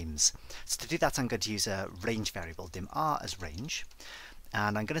film names. So to do that, I'm going to use a range variable, dim r as range,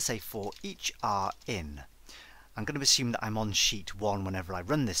 and I'm going to say for each r in, I'm going to assume that I'm on sheet 1 whenever I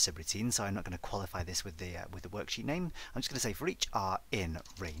run this subroutine, so I'm not going to qualify this with the worksheet name. I'm just going to say for each r in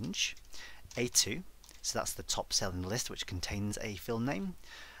range, A2, so that's the top cell in the list which contains a film name,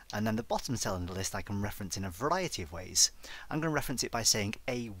 and then the bottom cell in the list I can reference in a variety of ways. I'm going to reference it by saying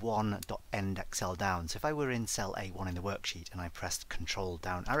A1.endXL down. So if I were in cell A1 in the worksheet and I pressed Control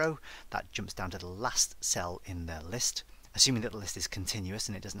down arrow, that jumps down to the last cell in the list. Assuming that the list is continuous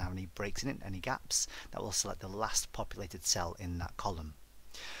and it doesn't have any breaks in it, any gaps, that will select the last populated cell in that column.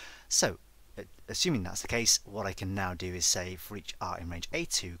 So, assuming that's the case, what I can now do is say for each r in range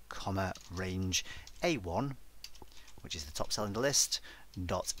A2, comma, range A1, which is the top cell in the list,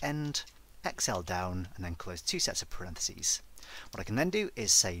 dot end, XL down, and then close two sets of parentheses. What I can then do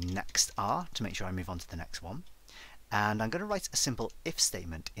is say next r to make sure I move on to the next one, and I'm going to write a simple if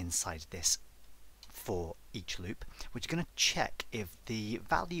statement inside this for each loop, which is going to check if the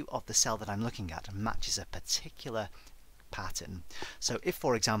value of the cell that I'm looking at matches a particular pattern. So if,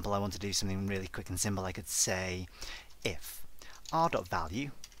 for example, I want to do something really quick and simple, I could say if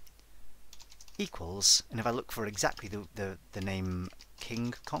r.value equals, and if I look for exactly the name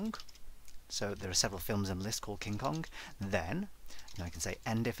King Kong, so there are several films in the list called King Kong, then I can say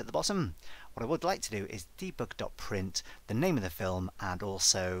end if at the bottom. What I would like to do is debug.print the name of the film and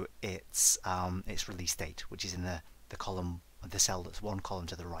also its release date, which is in the column, the cell that's one column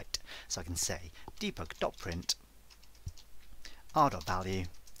to the right. So I can say debug.print r.value,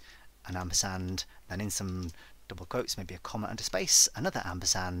 an ampersand, then in some double quotes, maybe a comma and a space, another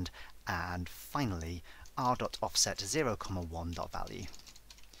ampersand, and finally r.offset 0,1.value.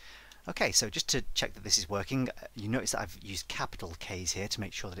 Okay, so just to check that this is working, you notice that I've used capital K's here to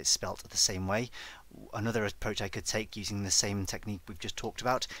make sure that it's spelt the same way. Another approach I could take using the same technique we've just talked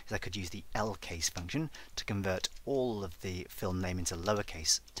about is I could use the lcase function to convert all of the film name into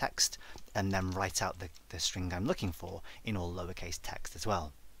lowercase text and then write out the string I'm looking for in all lowercase text as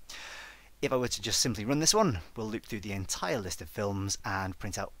well. If I were to just simply run this one, we'll loop through the entire list of films and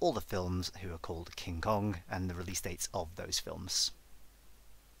print out all the films who are called King Kong and the release dates of those films.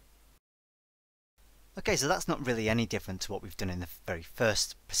 Okay, so that's not really any different to what we've done in the very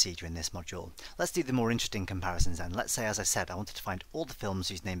first procedure in this module. Let's do the more interesting comparisons then. Let's say, as I said, I wanted to find all the films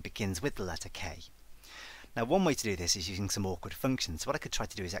whose name begins with the letter K. Now, one way to do this is using some awkward functions. What I could try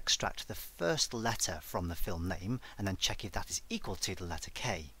to do is extract the first letter from the film name and then check if that is equal to the letter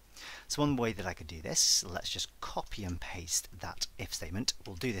K. So one way that I could do this, let's just copy and paste that if statement.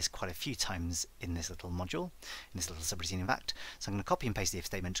 We'll do this quite a few times in this little module, in this little subroutine in fact. So I'm going to copy and paste the if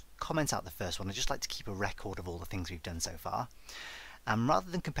statement, comment out the first one. I just like to keep a record of all the things we've done so far. And rather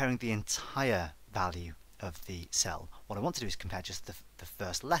than comparing the entire value of the cell, what I want to do is compare just the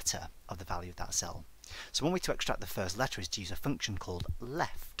first letter of the value of that cell. So one way to extract the first letter is to use a function called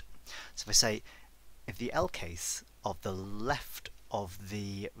left. So if I say, if the lcase of the left of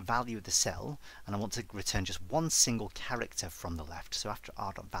the value of the cell, and I want to return just one single character from the left. So after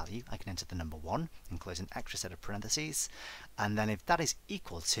r.value, I can enter the number 1 and close an extra set of parentheses. And then if that is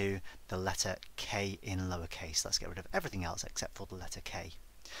equal to the letter K in lowercase, let's get rid of everything else except for the letter K.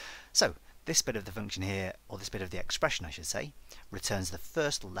 So this bit of the function here, or this bit of the expression I should say, returns the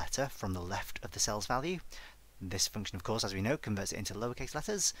first letter from the left of the cell's value. This function, of course, as we know, converts it into lowercase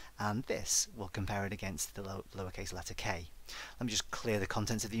letters, and this will compare it against the lowercase letter K. Let me just clear the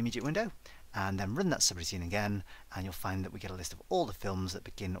contents of the immediate window, and then run that subroutine again, and you'll find that we get a list of all the films that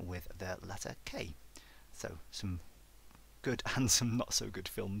begin with the letter K. So, some good and some not so good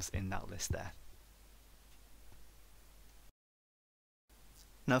films in that list there.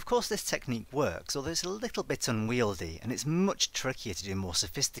 Now, of course, this technique works, although it's a little bit unwieldy, and it's much trickier to do more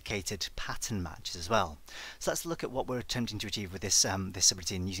sophisticated pattern matches as well. So let's look at what we're attempting to achieve with this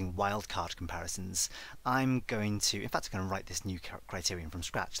subroutine using wildcard comparisons. I'm going to write this new criterion from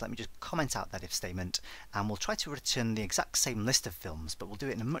scratch. Let me just comment out that if statement, and we'll try to return the exact same list of films, but we'll do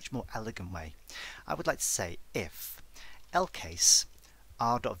it in a much more elegant way. I would like to say if lcase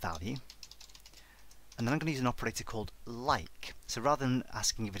r.value And then I'm going to use an operator called like. So rather than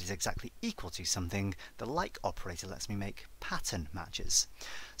asking if it is exactly equal to something, the like operator lets me make pattern matches.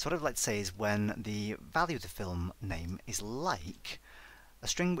 So what I'd like to say is when the value of the film name is like a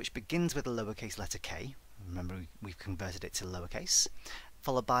string which begins with a lowercase letter k, remember we've converted it to lowercase,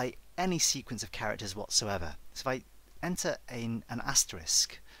 followed by any sequence of characters whatsoever. So if I enter an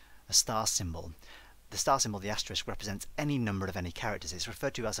asterisk, a star symbol, the star symbol, the asterisk, represents any number of any characters. It's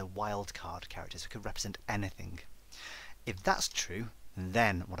referred to as a wildcard character, so it could represent anything. If that's true,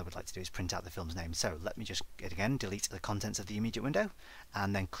 then what I would like to do is print out the film's name. So let me just, again, delete the contents of the immediate window,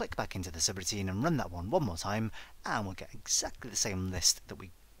 and then click back into the subroutine and run that one more time, and we'll get exactly the same list that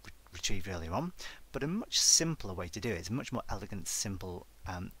we retrieved earlier on, but a much simpler way to do it. It's a much more elegant, simple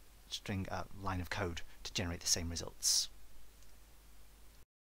line of code to generate the same results.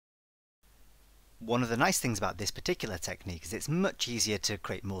 One of the nice things about this particular technique is it's much easier to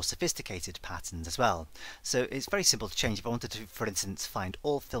create more sophisticated patterns as well. So it's very simple to change. If I wanted to, for instance, find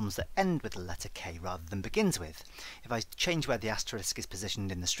all films that end with the letter K rather than begins with, if I change where the asterisk is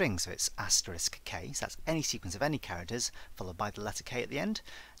positioned in the string, so it's asterisk K, so that's any sequence of any characters followed by the letter K at the end,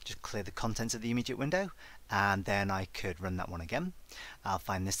 just clear the contents of the immediate window, and then I could run that one again. I'll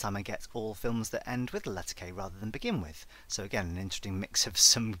find this time I get all films that end with the letter K rather than begin with. So again, an interesting mix of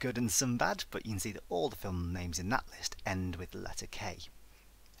some good and some bad, but you can see that all the film names in that list end with the letter K.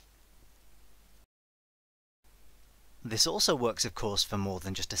 This also works, of course, for more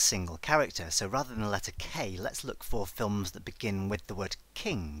than just a single character. So rather than the letter K, let's look for films that begin with the word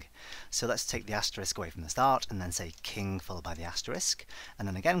king. So let's take the asterisk away from the start and then say king followed by the asterisk. And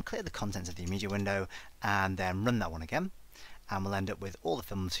then again, clear the contents of the immediate window and then run that one again. And we'll end up with all the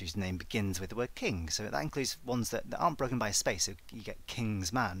films whose name begins with the word king. So that includes ones that aren't broken by a space. So you get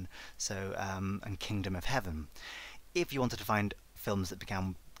King's Man, and Kingdom of Heaven. If you wanted to find films that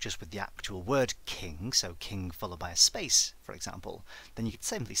began just with the actual word king, so king followed by a space, for example, then you could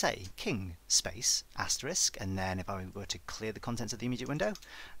simply say king space asterisk, and then if I were to clear the contents of the immediate window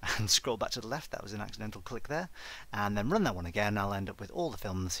and scroll back to the left, that was an accidental click there, and then run that one again, I'll end up with all the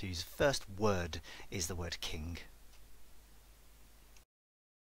films whose first word is the word king.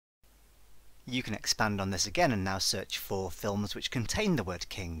 You can expand on this again and now search for films which contain the word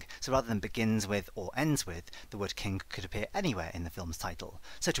king. So rather than begins with or ends with, the word king could appear anywhere in the film's title.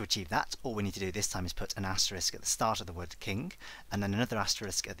 So to achieve that, all we need to do this time is put an asterisk at the start of the word king, and then another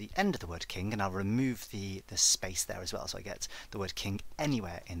asterisk at the end of the word king, and I'll remove the space there as well, so I get the word king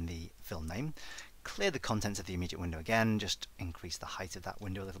anywhere in the film name. Clear the contents of the immediate window again, just increase the height of that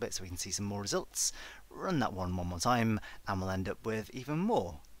window a little bit so we can see some more results. Run that one more time, and we'll end up with even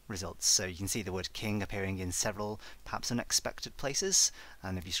more results. So you can see the word king appearing in several perhaps unexpected places,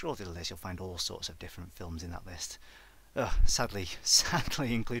 and if you scroll through the list you'll find all sorts of different films in that list. Sadly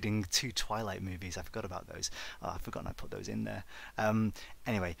including 2 Twilight movies. I forgot about those. I've forgotten I put those in there.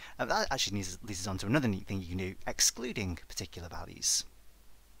 Anyway, that actually leads us on to another neat thing you can do, excluding particular values.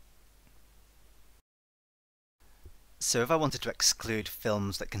 So if I wanted to exclude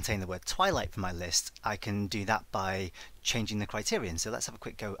films that contain the word Twilight from my list, I can do that by changing the criterion. So let's have a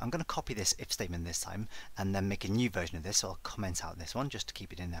quick go. I'm going to copy this if statement this time and then make a new version of this. So I'll comment out this one just to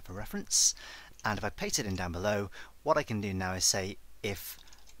keep it in there for reference. And if I paste it in down below, what I can do now is say if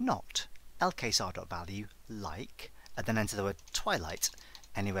not lksr.value like, and then enter the word Twilight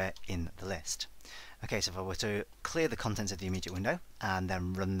anywhere in the list. Okay, so if I were to clear the contents of the immediate window and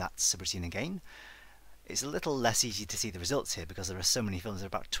then run that subroutine again, it's a little less easy to see the results here because there are so many films. There are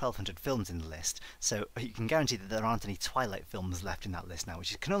about 1,200 films in the list, so you can guarantee that there aren't any Twilight films left in that list now,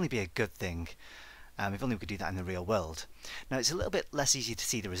 which can only be a good thing. If only we could do that in the real world. Now it's a little bit less easy to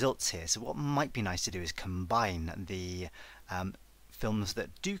see the results here, so what might be nice to do is combine the films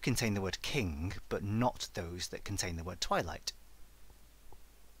that do contain the word king but not those that contain the word Twilight.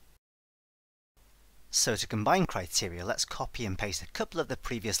 So to combine criteria, let's copy and paste a couple of the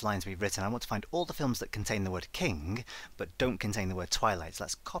previous lines we've written. I want to find all the films that contain the word king but don't contain the word Twilight. So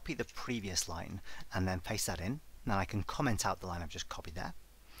let's copy the previous line and then paste that in. Now I can comment out the line I've just copied there.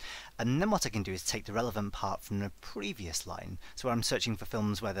 And then what I can do is take the relevant part from the previous line. So where I'm searching for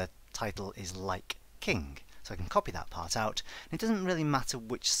films where the title is like king. So I can copy that part out. And it doesn't really matter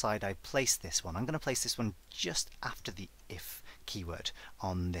which side I place this one. I'm going to place this one just after the if keyword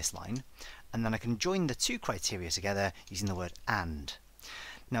on this line. And then I can join the 2 criteria together using the word and.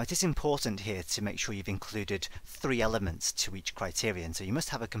 Now it is important here to make sure you've included 3 elements to each criterion. So you must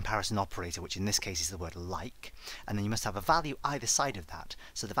have a comparison operator, which in this case is the word like, and then you must have a value either side of that.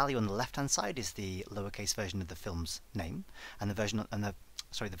 So the value on the left hand side is the lowercase version of the film's name, and the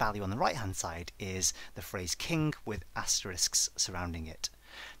value on the right hand side is the phrase king with asterisks surrounding it.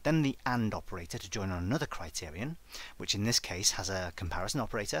 then the AND operator to join on another criterion, which in this case has a comparison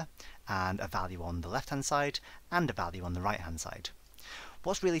operator and a value on the left-hand side and a value on the right-hand side.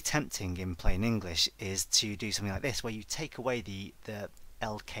 What's really tempting in plain English is to do something like this, where you take away the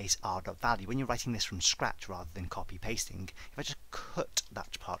L case r.value when you're writing this from scratch rather than copy pasting. If I just cut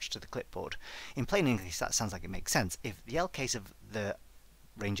that part to the clipboard, in plain English that sounds like it makes sense. If the L case of the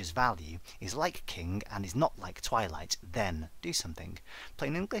range's value is like king and is not like twilight, then do something.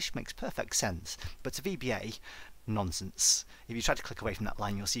 Plain English makes perfect sense, but to VBA, nonsense. If you try to click away from that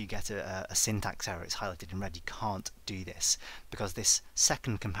line, you'll see you get a syntax error. It's highlighted in red. You can't do this because this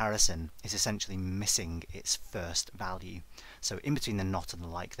second comparison is essentially missing its first value. So in between the not and the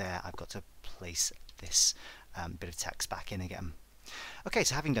like there, I've got to place this bit of text back in again. Okay,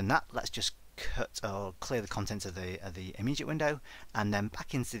 so having done that, let's just cut or clear the contents of the immediate window and then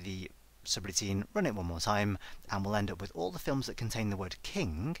back into the subroutine, run it one more time, and we'll end up with all the films that contain the word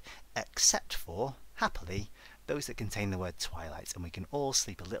king, except for, happily, those that contain the word twilight, and we can all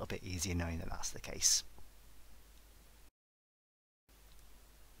sleep a little bit easier knowing that that's the case.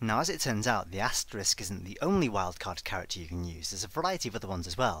 Now, as it turns out, the asterisk isn't the only wildcard character you can use. There's a variety of other ones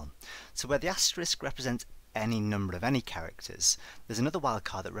as well. So where the asterisk represents any number of any characters, there's another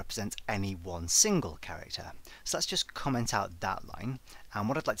wildcard that represents any one single character. So let's just comment out that line, and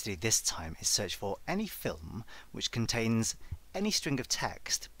what I'd like to do this time is search for any film which contains any string of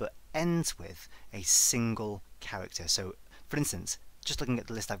text but ends with a single character. So for instance, just looking at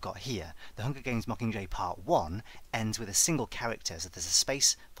the list I've got here, The Hunger Games Mockingjay Part 1 ends with a single character, so there's a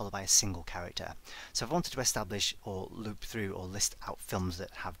space followed by a single character. So if I wanted to establish or loop through or list out films that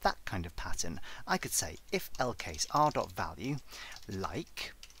have that kind of pattern, I could say if lcase r.value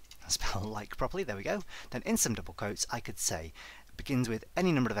like, I'll spell like properly, there we go, then in some double quotes I could say begins with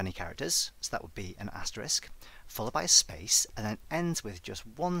any number of any characters, so that would be an asterisk, followed by a space, and then ends with just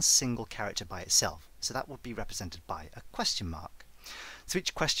one single character by itself, so that would be represented by a question mark. So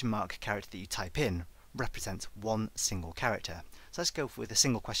each question mark character that you type in represents one single character. So let's go with a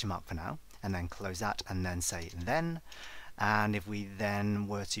single question mark for now, and then close that, and then say then. And if we then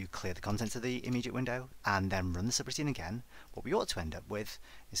were to clear the contents of the immediate window and then run the subroutine again, what we ought to end up with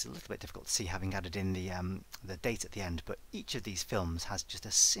is a little bit difficult to see having added in the date at the end, but each of these films has just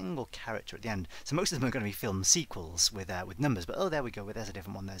a single character at the end. So most of them are going to be film sequels with numbers, but oh, there we go, there's a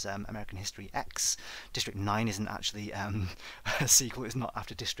different one. There's American History X. District 9 isn't actually a sequel, it's not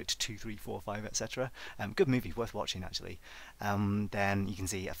after District 2, 3, 4, 5, etc. Good movie, worth watching actually. Then you can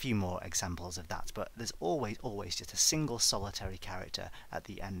see a few more examples of that, but there's always just a single solitary character at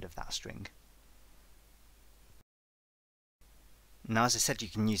the end of that string. Now, as I said, you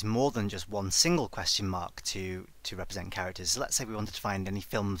can use more than just one single question mark to represent characters. So let's say we wanted to find any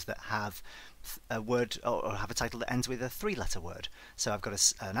films that have a word or have a title that ends with a three-letter word. So I've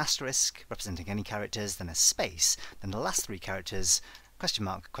got an asterisk representing any characters, then a space, then the last three characters, question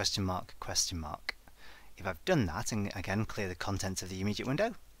mark, question mark, question mark. If I've done that, and again clear the contents of the immediate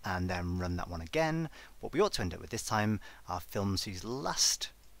window, and then run that one again, what we ought to end up with this time are films whose last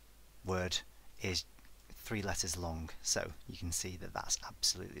word is 3 letters long, so you can see that that's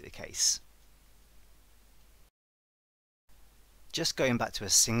absolutely the case. Just going back to a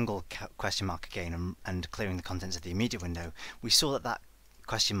single question mark again and clearing the contents of the immediate window, we saw that that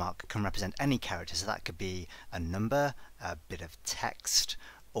question mark can represent any character, so that could be a number, a bit of text,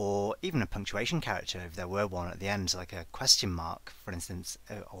 or even a punctuation character if there were one at the end, so like a question mark, for instance,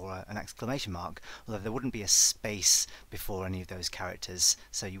 or an exclamation mark, although there wouldn't be a space before any of those characters,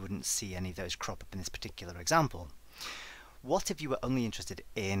 so you wouldn't see any of those crop up in this particular example. What if you were only interested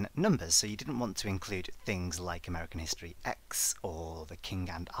in numbers, so you didn't want to include things like American History X or The King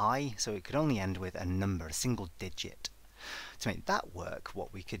and I, so it could only end with a number, a single digit? To make that work,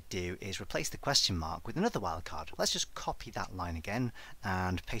 what we could do is replace the question mark with another wildcard. Let's just copy that line again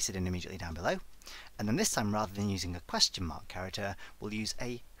and paste it in immediately down below. And then this time, rather than using a question mark character, we'll use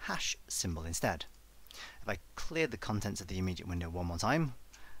a hash symbol instead. If I clear the contents of the immediate window one more time,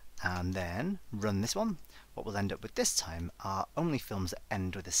 and then run this one, what we'll end up with this time are only films that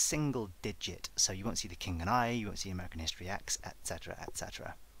end with a single digit. So you won't see The King and I, you won't see American History X, etc,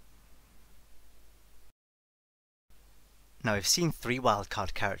 etc. Now we've seen 3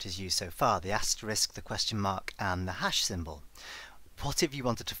 wildcard characters used so far, the asterisk, the question mark, and the hash symbol. What if you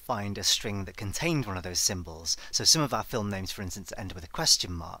wanted to find a string that contained one of those symbols? So some of our film names, for instance, end with a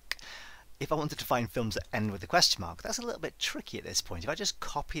question mark. If I wanted to find films that end with a question mark, that's a little bit tricky at this point. If I just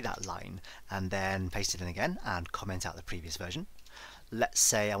copy that line and then paste it in again and comment out the previous version. Let's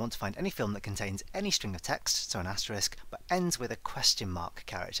say I want to find any film that contains any string of text, so an asterisk, but ends with a question mark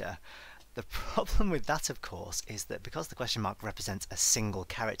character. The problem with that, of course, is that because the question mark represents a single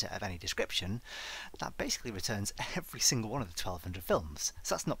character of any description, that basically returns every single one of the 1200 films,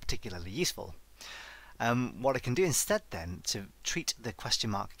 so that's not particularly useful. What I can do instead then, to treat the question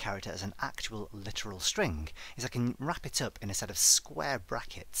mark character as an actual literal string, is I can wrap it up in a set of square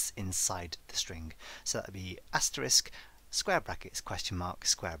brackets inside the string. So that would be asterisk, square brackets, question mark,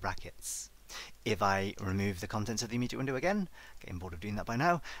 square brackets. If I remove the contents of the immediate window again, getting bored of doing that by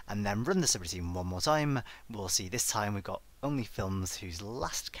now, and then run the subroutine one more time, we'll see this time we've got only films whose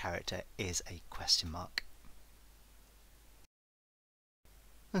last character is a question mark.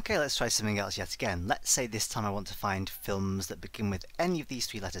 Okay, let's try something else yet again. Let's say this time I want to find films that begin with any of these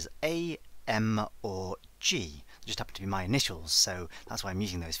three letters, A, M or G. They just happen to be my initials, so that's why I'm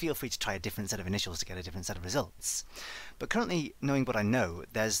using those. Feel free to try a different set of initials to get a different set of results. But currently, knowing what I know,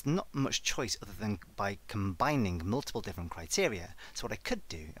 there's not much choice other than by combining multiple different criteria. So what I could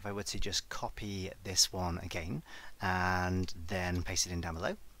do, if I were to just copy this one again, and then paste it in down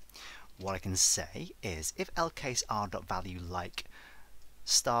below, what I can say is, if lcase r.value like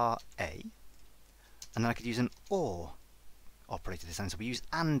star A, and then I could use an OR operator this time. So we used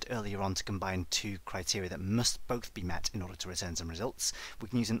AND earlier on to combine two criteria that must both be met in order to return some results. We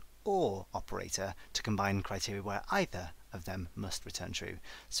can use an OR operator to combine criteria where either of them must return true.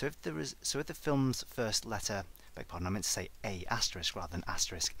 So if the film's first letter, beg pardon, I meant to say A asterisk rather than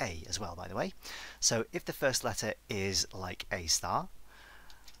asterisk A as well, by the way. So if the first letter is like A star,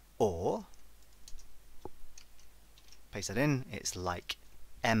 or paste that in, it's like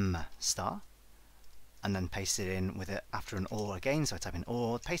M star, and then paste it in with it after an OR again, so I type in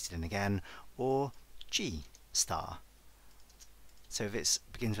OR, paste it in again, or G star. So if it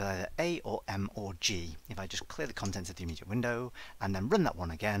begins with either A or M or G, if I just clear the contents of the immediate window and then run that one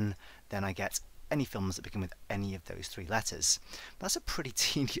again, then I get any films that begin with any of those three letters. But that's a pretty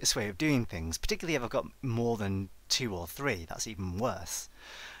tedious way of doing things, particularly if I've got more than 2 or 3, that's even worse.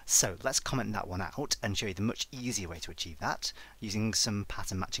 So let's comment that one out and show you the much easier way to achieve that, using some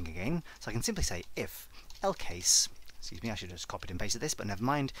pattern matching again. So I can simply say if lcase, excuse me, I should have just copied and pasted this, but never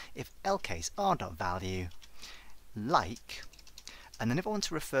mind, if lcase r.value like, and then if I want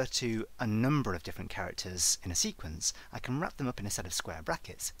to refer to a number of different characters in a sequence, I can wrap them up in a set of square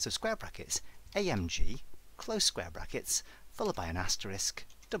brackets. So square brackets, AMG, close square brackets, followed by an asterisk,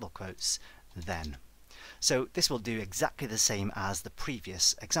 double quotes, then. So this will do exactly the same as the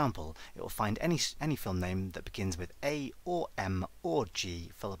previous example. It will find any film name that begins with A or M or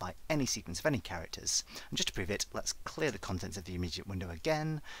G, followed by any sequence of any characters. And just to prove it, let's clear the contents of the immediate window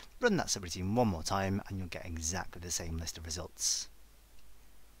again, run that subroutine one more time, and you'll get exactly the same list of results.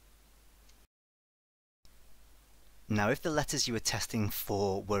 Now if the letters you were testing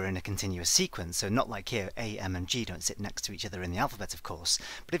for were in a continuous sequence, so not like here, A, M and G don't sit next to each other in the alphabet of course,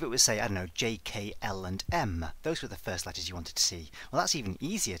 but if it was say, I don't know, J, K, L and M, those were the first letters you wanted to see, well that's even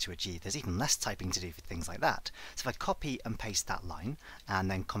easier to achieve, there's even less typing to do for things like that. So if I copy and paste that line,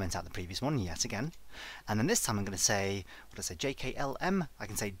 and then comment out the previous one yet again, and then this time I'm going to say, what did I say, J, K, L, M, I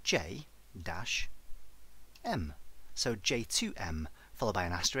can say J dash M. So J2M, followed by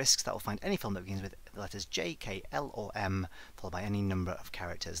an asterisk. That will find any film that begins with the letters J, K, L or M, followed by any number of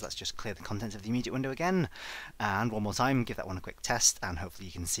characters. Let's just clear the contents of the immediate window again, and one more time, give that one a quick test, and hopefully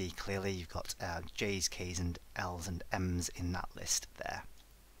you can see clearly you've got J's, K's and L's and M's in that list there.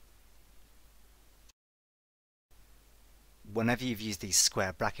 Whenever you've used these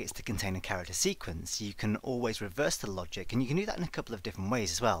square brackets to contain a character sequence, you can always reverse the logic, and you can do that in a couple of different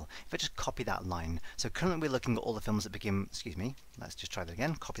ways as well. If I just copy that line, so currently we're looking at all the films that begin, excuse me, let's just try that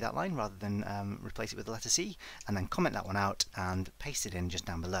again, copy that line rather than replace it with the letter C, and then comment that one out and paste it in just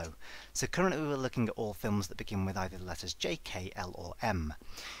down below. So currently we're looking at all films that begin with either the letters J, K, L or M.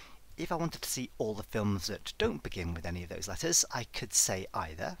 If I wanted to see all the films that don't begin with any of those letters, I could say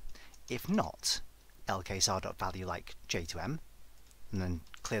either, if not, lcase_r.value like J to M, and then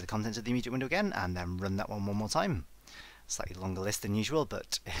clear the contents of the immediate window again, and then run that one more time. Slightly longer list than usual,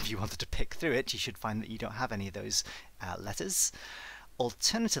 but if you wanted to pick through it, you should find that you don't have any of those letters.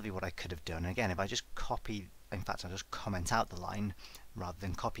 Alternatively, what I could have done, again, if I just copy, in fact, I'll just comment out the line rather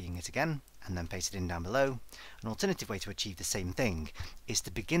than copying it again, and then paste it in down below. An alternative way to achieve the same thing is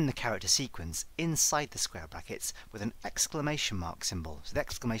to begin the character sequence inside the square brackets with an exclamation mark symbol. So the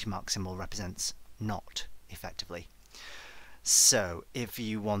exclamation mark symbol represents not, effectively. So if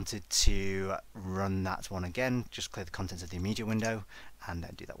you wanted to run that one again, just clear the contents of the immediate window and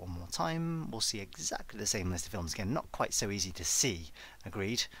then do that one more time, we'll see exactly the same list of films again. Not quite so easy to see,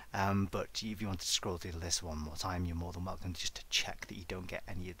 agreed, but if you want to scroll through the list one more time, you're more than welcome just to check that you don't get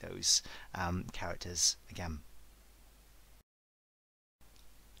any of those characters again.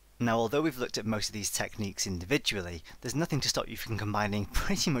 Now, although we've looked at most of these techniques individually, there's nothing to stop you from combining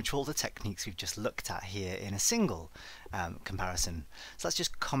pretty much all the techniques we've just looked at here in a single comparison. So let's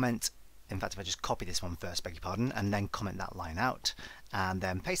just comment. In fact, if I just copy this one first, beg your pardon, and then comment that line out, and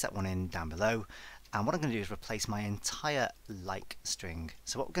then paste that one in down below. And what I'm going to do is replace my entire like string.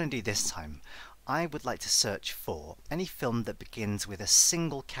 So what we're going to do this time, I would like to search for any film that begins with a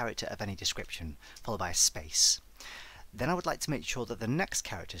single character of any description, followed by a space. Then I would like to make sure that the next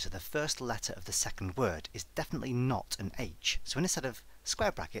character, so the first letter of the second word, is definitely not an H. So instead of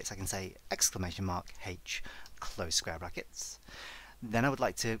square brackets, I can say exclamation mark H, close square brackets. Then I would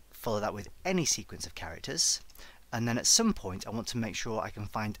like to follow that with any sequence of characters. And then at some point, I want to make sure I can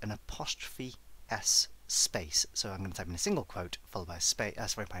find an apostrophe S space. So I'm going to type in a single quote, followed by a space,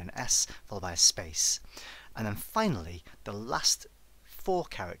 an S, followed by a space. And then finally, the last 4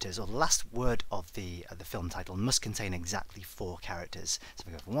 characters, or the last word of the film title, must contain exactly 4 characters. So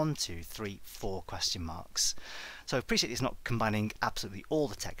we go for 1, 2, 3, 4 question marks. So I appreciate it's not combining absolutely all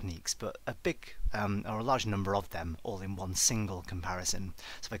the techniques, but a big or a large number of them all in one single comparison.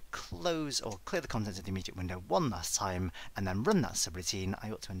 So if I close or clear the contents of the immediate window one last time and then run that subroutine,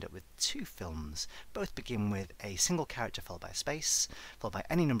 I ought to end up with 2 films. Both begin with a single character followed by a space, followed by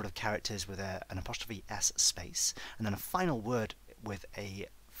any number of characters with an apostrophe S space, and then a final word with a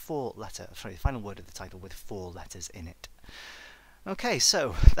final word of the title with 4 letters in it. Okay,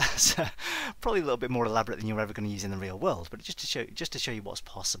 so that's probably a little bit more elaborate than you're ever going to use in the real world, but just to show you what's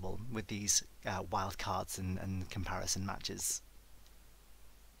possible with these wildcards and comparison matches.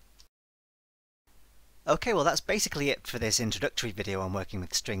 Okay, well that's basically it for this introductory video on working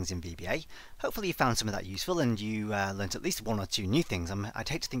with strings in VBA. Hopefully you found some of that useful and you learnt at least 1 or 2 new things. I'd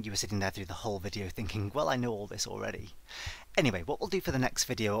hate to think you were sitting there through the whole video thinking, well, I know all this already. Anyway, what we'll do for the next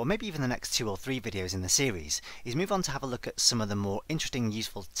video, or maybe even the next 2 or 3 videos in the series, is move on to have a look at some of the more interesting,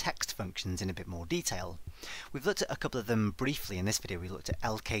 useful text functions in a bit more detail. We've looked at a couple of them briefly in this video. We looked at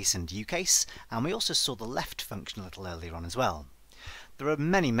lcase and ucase, and we also saw the left function a little earlier on as well. There are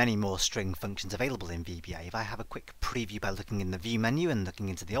many more string functions available in VBA. If I have a quick preview by looking in the View menu and looking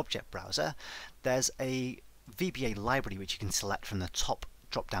into the object browser, there's a VBA library which you can select from the top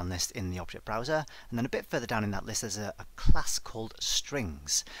drop-down list in the object browser, and then a bit further down in that list there's a class called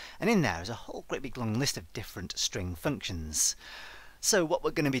strings, and in there is a whole great big long list of different string functions. So what we're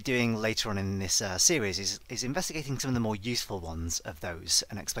going to be doing later on in this series is investigating some of the more useful ones of those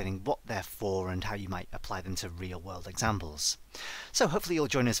and explaining what they're for and how you might apply them to real-world examples. So hopefully you'll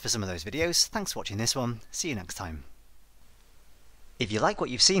join us for some of those videos. Thanks for watching this one. See you next time. If you like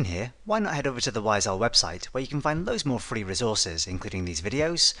what you've seen here, why not head over to the Wiseowl website where you can find loads more free resources, including these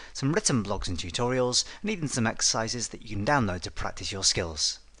videos, some written blogs and tutorials, and even some exercises that you can download to practice your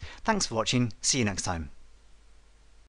skills. Thanks for watching. See you next time.